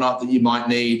and whatnot that you might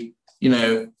need,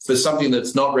 for something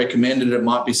that's not recommended. It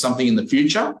might be something in the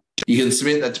future. You can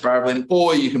submit that to Paraplan,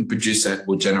 or you can produce that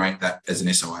or generate that as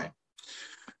an SOA.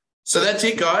 So that's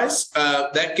it, guys.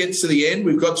 That gets to the end.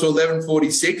 We've got to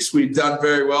 11:46. We've done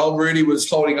very well. Rudy was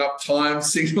holding up time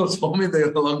signals for me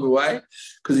there along the way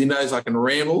because he knows I can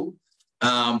ramble.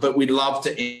 But we'd love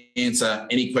to answer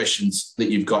any questions that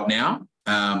you've got now.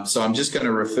 So I'm just going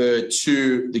to refer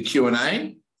to the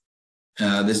Q&A.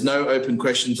 There's no open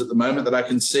questions at the moment that I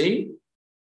can see.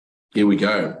 Here we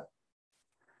go.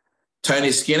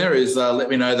 Tony Skinner is let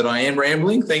me know that I am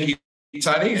rambling. Thank you,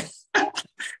 Tony.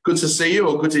 Good to see you,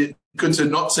 or good to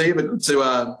not see you, but good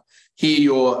to hear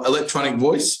your electronic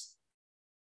voice.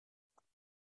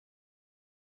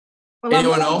 Well,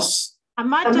 anyone else? I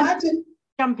might just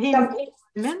jump in for a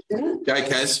minute. Go,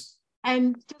 Kaz.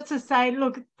 And just to say,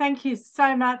 look, thank you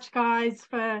so much, guys,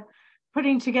 for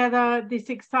putting together this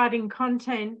exciting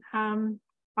content. I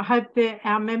hope that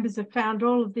our members have found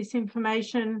all of this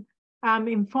information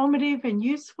informative and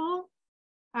useful.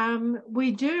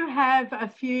 We do have a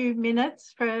few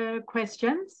minutes for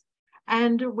questions,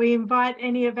 and we invite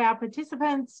any of our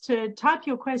participants to type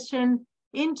your question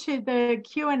into the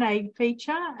Q&A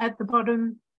feature at the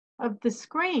bottom of the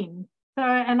screen. So,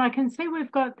 and I can see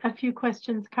we've got a few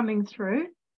questions coming through.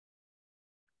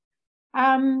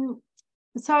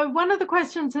 So one of the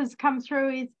questions has come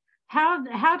through is,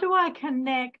 how do I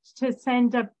connect to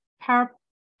send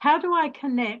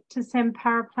Paraplanner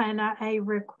a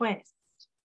request?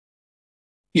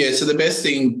 Yeah, so the best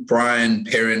thing, Brian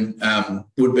Perrin,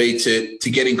 would be to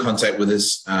get in contact with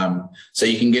us. So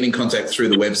you can get in contact through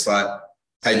the website,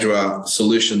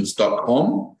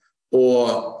 paduasolutions.com,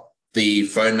 or the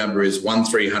phone number is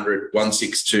 1300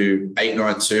 162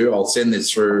 892. I'll send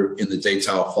this through in the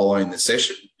detail following the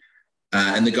session.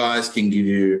 And the guys can give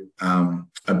you a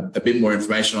bit more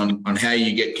information on how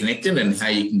you get connected and how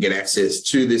you can get access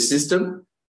to this system.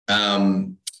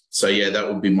 So, yeah, that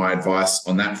would be my advice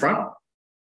on that front.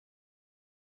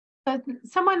 So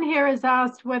someone here has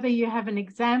asked whether you have an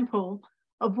example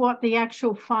of what the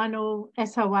actual final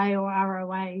SOA or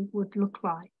ROA would look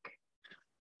like.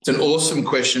 It's an awesome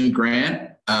question,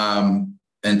 Grant, and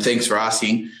thanks for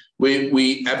asking.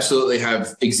 We absolutely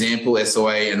have example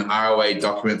SOA and ROA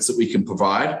documents that we can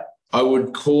provide. I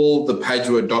would call the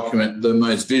Padua document the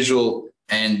most visual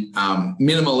and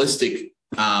minimalistic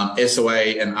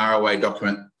SOA and ROA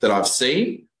document that I've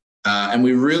seen, and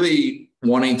we're really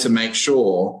wanting to make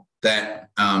sure that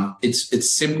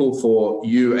it's simple for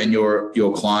you and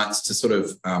your clients to sort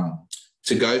of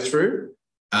to go through,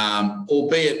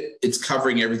 albeit it's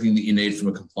covering everything that you need from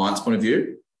a compliance point of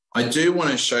view. I do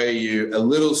want to show you a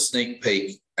little sneak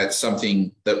peek at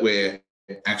something that we're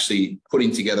actually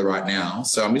putting together right now.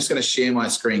 So I'm just going to share my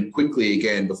screen quickly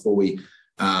again before we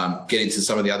get into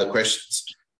some of the other questions.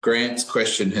 Grant's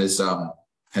question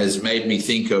has made me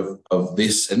think of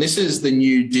this, and this is the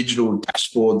new digital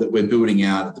dashboard that we're building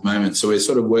out at the moment. So we're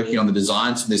sort of working on the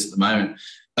designs for this at the moment.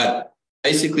 But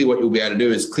basically what you'll be able to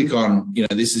do is click on,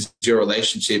 this is your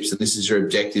relationships and this is your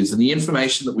objectives, and the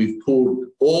information that we've pulled,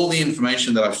 all the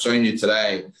information that I've shown you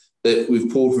today that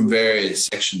we've pulled from various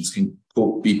sections can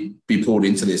be pulled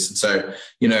into this. And so,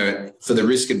 for the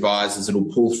risk advisors, it'll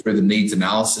pull through the needs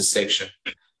analysis section.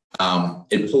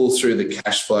 It pulls through the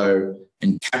cash flow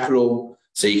and capital.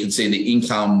 So you can see the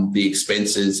income, the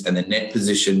expenses, and the net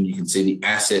position. You can see the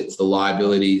assets, the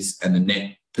liabilities, and the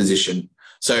net position.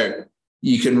 So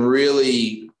you can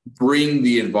really bring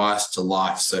the advice to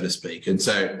life, so to speak. And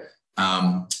so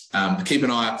keep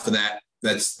an eye out for that.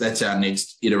 That's our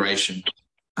next iteration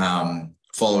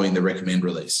following the recommend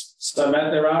release. So,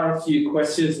 Matt, there are a few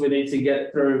questions we need to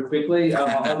get through quickly.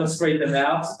 I'll just read them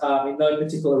out in no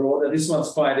particular order. This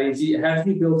one's quite easy. Have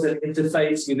you built an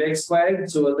interface with Xplan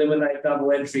to eliminate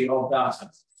double entry of data?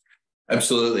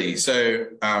 Absolutely. So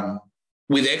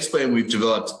with Xplan, we've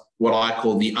developed what I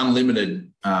call the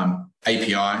unlimited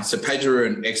API. So Padua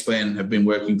and Xplan have been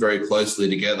working very closely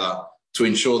together to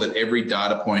ensure that every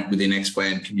data point within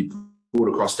Xplan can be pulled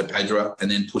across to Padua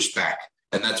and then pushed back.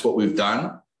 And that's what we've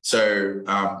done. So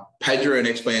Padua and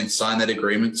Xplan signed that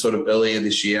agreement sort of earlier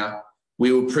this year.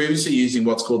 We were previously using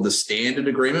what's called the standard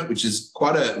agreement, which is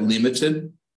quite a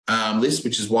limited list,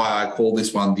 which is why I call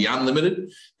this one the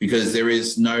unlimited, because there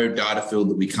is no data field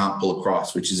that we can't pull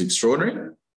across, which is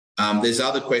extraordinary. There's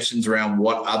other questions around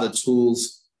what other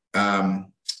tools are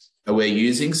we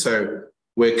using. So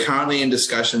we're currently in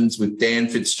discussions with Dan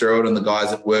Fitzgerald and the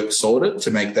guys at Work Sorted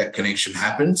to make that connection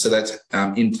happen. So that's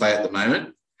in play at the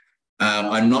moment.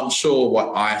 I'm not sure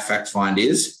what iFactFind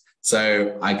is,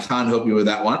 so I can't help you with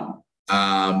that one,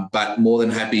 but more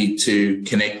than happy to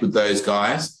connect with those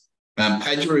guys.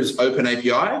 Padua is open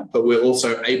API, but we're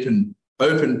also open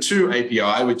to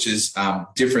API, which is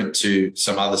different to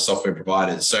some other software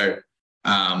providers. So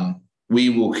we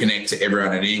will connect to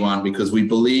everyone and anyone because we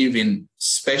believe in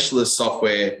specialist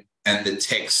software and the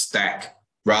tech stack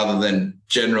rather than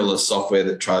generalist software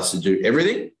that tries to do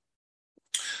everything.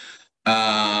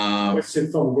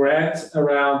 Question from Grant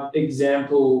around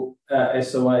example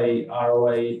SOA,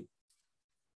 ROA.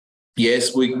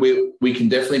 Yes, we can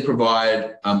definitely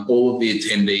provide all of the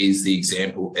attendees the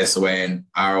example SOA and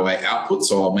ROA output.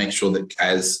 So I'll make sure that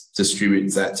Kaz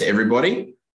distributes that to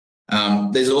everybody.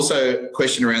 There's also a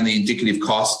question around the indicative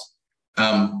cost.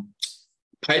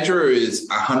 Padua is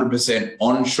 100%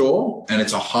 onshore and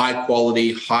it's a high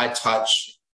quality, high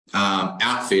touch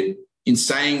outfit. In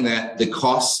saying that, the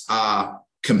costs are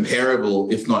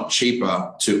comparable, if not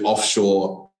cheaper, to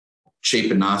offshore,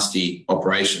 cheap and nasty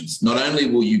operations. Not only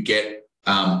will you get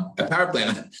a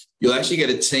paraplanner, you'll actually get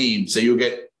a team. So you'll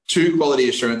get 2 quality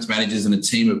assurance managers and a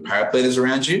team of paraplanners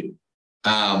around you.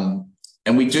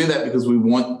 And we do that because we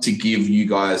want to give you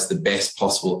guys the best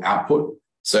possible output.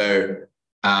 So,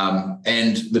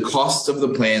 and the cost of the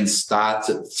plan starts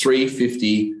at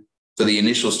 $350 for the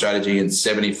initial strategy and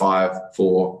 $75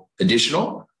 for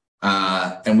additional.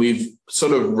 And we've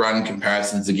sort of run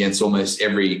comparisons against almost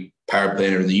every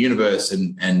paraplanner in the universe.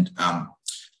 And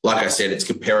like I said, it's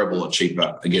comparable or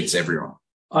cheaper against everyone.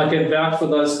 I can vouch for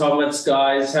those comments,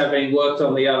 guys, having worked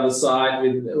on the other side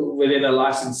within a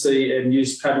licensee and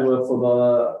used Padua for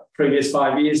the previous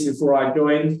 5 years before I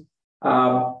joined.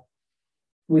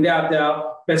 Without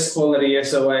doubt, best quality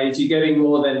SOAs. You're getting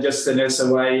more than just an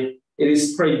SOA. It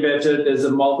is pre-vetted. There's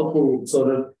a multiple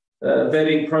sort of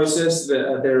vetting process.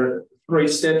 There are 3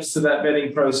 steps to that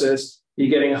vetting process. You're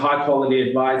getting high quality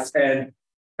advice. And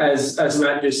as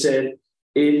Matt just said,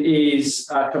 it is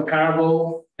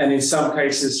comparable and in some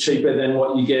cases cheaper than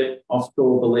what you get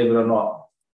offshore, believe it or not.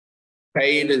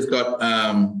 Cade has got,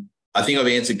 I think I've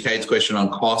answered Cade's question on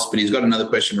cost, but he's got another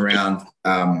question around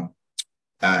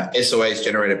SOAs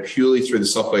generated purely through the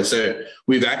software. So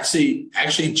we've actually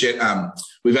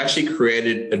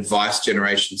created advice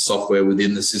generation software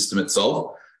within the system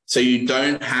itself. So you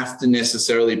don't have to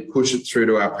necessarily push it through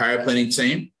to our paraplanning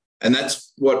team. And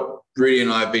that's what Rudy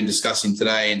and I have been discussing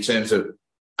today in terms of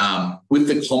with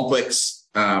the complex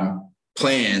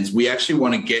plans, we actually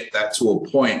want to get that to a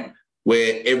point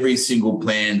where every single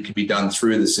plan can be done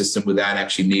through the system without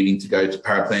actually needing to go to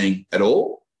paraplanning at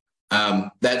all.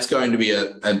 That's going to be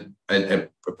a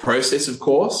process, of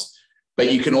course,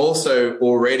 but you can also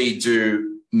already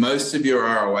do most of your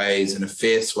ROAs and a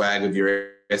fair swag of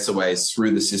your SOAs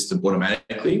through the system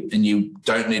automatically, and you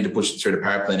don't need to push it through to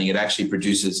paraplanning. It actually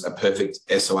produces a perfect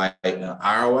SOA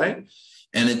ROA,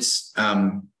 and it's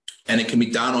and it can be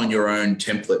done on your own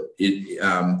template,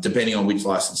 depending on which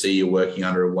licensee you're working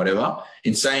under or whatever.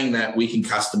 In saying that, we can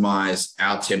customize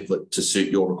our template to suit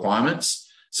your requirements.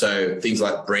 So things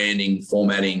like branding,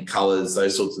 formatting, colors,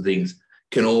 those sorts of things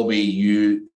can all be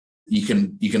you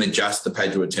can adjust the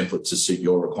Padua template to suit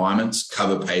your requirements,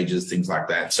 cover pages, things like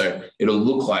that. So it'll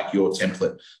look like your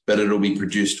template, but it'll be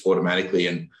produced automatically.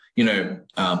 And, you know,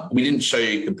 we didn't show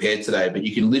you compared today, but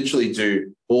you can literally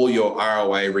do all your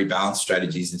ROA rebalance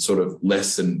strategies in sort of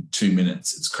less than 2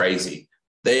 minutes. It's crazy.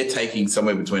 They're taking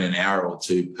somewhere between an hour or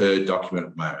 2 per document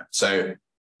at the moment. So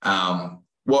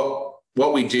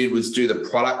what we did was do the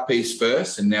product piece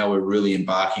first, and now we're really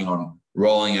embarking on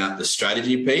rolling out the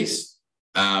strategy piece.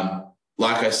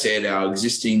 Like I said, our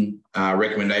existing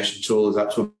recommendation tool is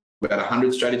up to about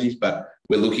 100 strategies, but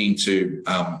we're looking to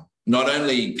not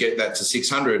only get that to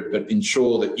 600, but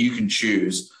ensure that you can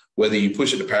choose whether you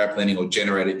push it to paraplanning or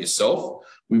generate it yourself.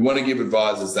 We want to give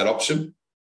advisors that option,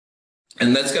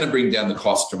 and that's going to bring down the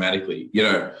cost dramatically. You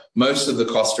know, most of the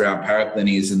cost around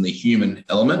paraplanning is in the human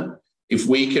element. If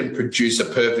we can produce a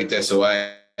perfect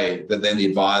SOA that then the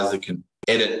advisor can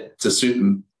edit to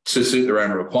suit their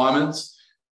own requirements,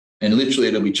 and literally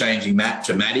it'll be changing Matt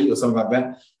to Matty or something like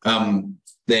that,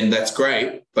 then that's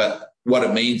great. But what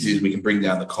it means is we can bring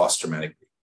down the cost dramatically.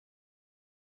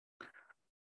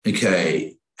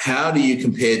 Okay, how do you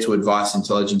compare to advice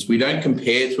intelligence? We don't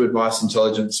compare to advice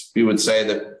intelligence. We would say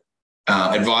that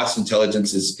advice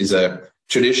intelligence is a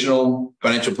traditional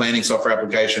financial planning software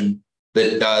application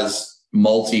that does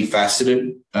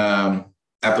multifaceted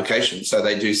applications. So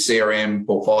they do CRM,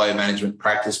 portfolio management,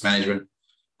 practice management,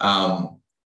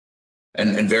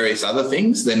 and various other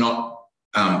things. They're not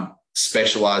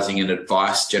specializing in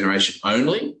advice generation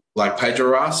only, like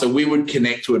Padua are. So we would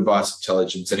connect to advice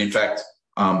intelligence. And in fact,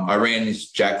 I ran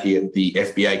this Jackie at the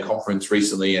FBA conference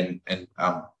recently, and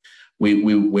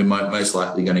we're most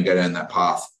likely going to go down that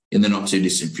path in the not too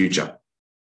distant future.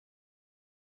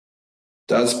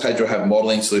 Does Padua have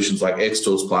modelling solutions like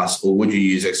XTools Plus, or would you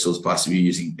use XTools Plus if you're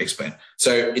using Xplan?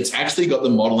 So it's actually got the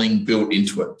modelling built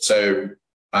into it. So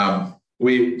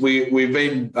we've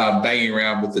been banging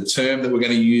around with the term that we're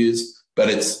going to use, but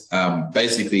it's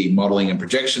basically modelling and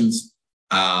projections,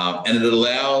 and it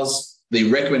allows the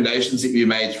recommendations that you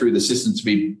made through the system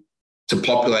to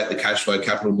populate the cash flow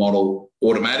capital model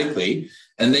automatically,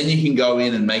 and then you can go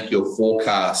in and make your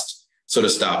forecast sort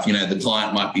of stuff. You know, the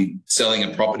client might be selling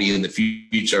a property in the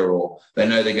future, or they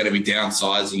know they're going to be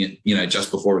downsizing it, you know,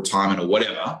 just before retirement or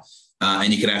whatever.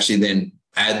 And you can actually then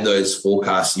add those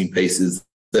forecasting pieces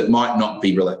that might not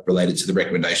be related to the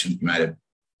recommendation you made.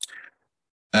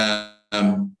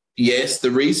 Yes,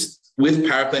 with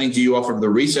power planning, do you offer the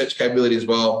research capability as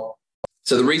well?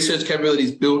 So the research capability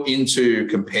is built into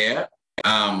Compare.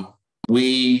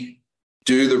 We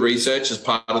do the research as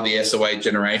part of the SOA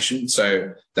generation.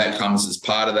 So that comes as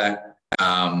part of that.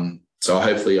 So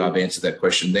hopefully I've answered that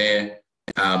question there.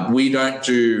 We don't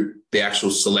do the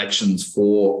actual selections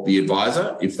for the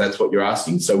advisor, if that's what you're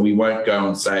asking. So we won't go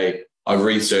and say, I've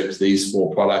researched these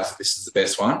 4 products, this is the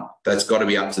best one. That's got to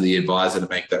be up to the advisor to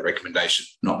make that recommendation,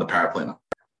 not the paraplanner.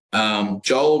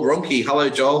 Joel Ronke. Hello,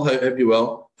 Joel. Hope you're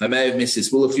well. I may have missed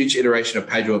this. Will a future iteration of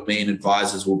Padua mean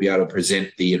advisors will be able to present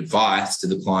the advice to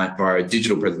the client via a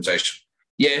digital presentation?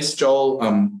 Yes,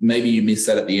 Joel. Maybe you missed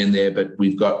that at the end there, but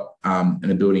we've got and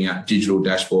are building out digital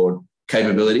dashboard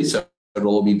capabilities, so it'll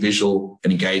all be visual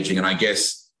and engaging. And I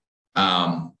guess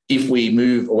if we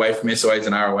move away from SOAs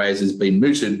and ROAs has been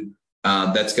mooted,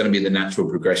 that's going to be the natural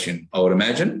progression, I would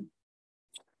imagine.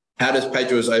 How does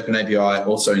Padua's Open API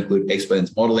also include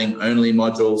Xplan's modelling only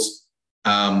modules?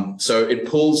 So it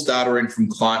pulls data in from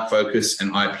Client Focus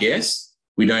and IPS.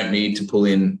 We don't need to pull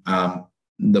in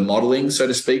the modelling, so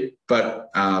to speak. But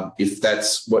if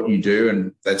that's what you do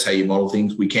and that's how you model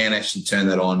things, we can actually turn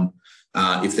that on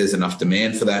if there's enough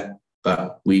demand for that.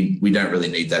 But we don't really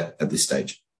need that at this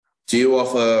stage. Do you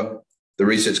offer the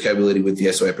research capability with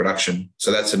the SOA production?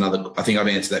 So that's another, I think I've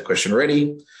answered that question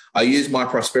already. I use My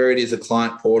Prosperity as a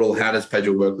client portal. How does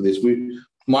Padua work with this?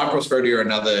 My Prosperity are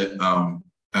another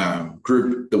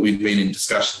group that we've been in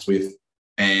discussions with,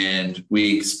 and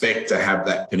we expect to have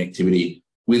that connectivity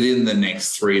within the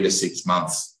next 3 to 6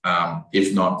 months,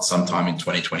 if not sometime in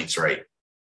 2023.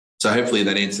 So hopefully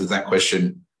that answers that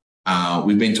question.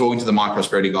 We've been talking to the My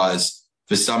Prosperity guys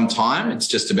for some time. It's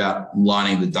just about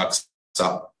lining the ducks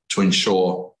up to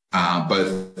ensure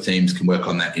both teams can work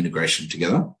on that integration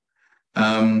together.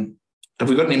 Have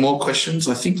we got any more questions?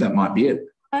 I think that might be it.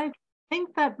 I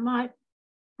think that might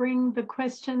bring the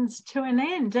questions to an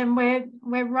end, and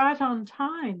we're right on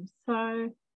time.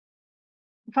 So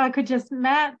if I could just,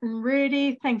 Matt and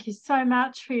Rudy, thank you so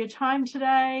much for your time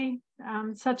today.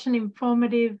 Such an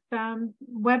informative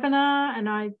webinar, and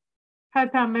I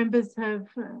hope our members have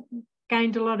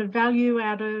gained a lot of value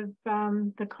out of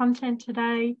the content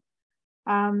today.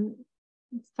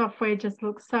 Software just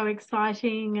looks so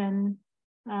exciting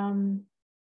and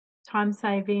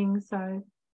time-saving. So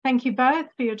thank you both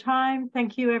for your time.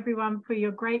 Thank you, everyone, for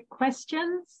your great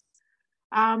questions.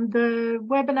 The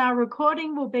webinar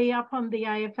recording will be up on the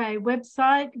AFA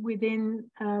website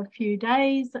within a few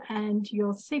days, and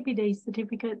your CPD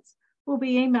certificates will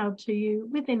be emailed to you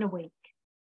within a week.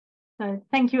 So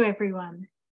thank you, everyone.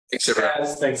 Thanks,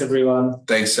 everyone. Thanks, everyone.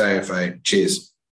 Thanks, AFA. Cheers.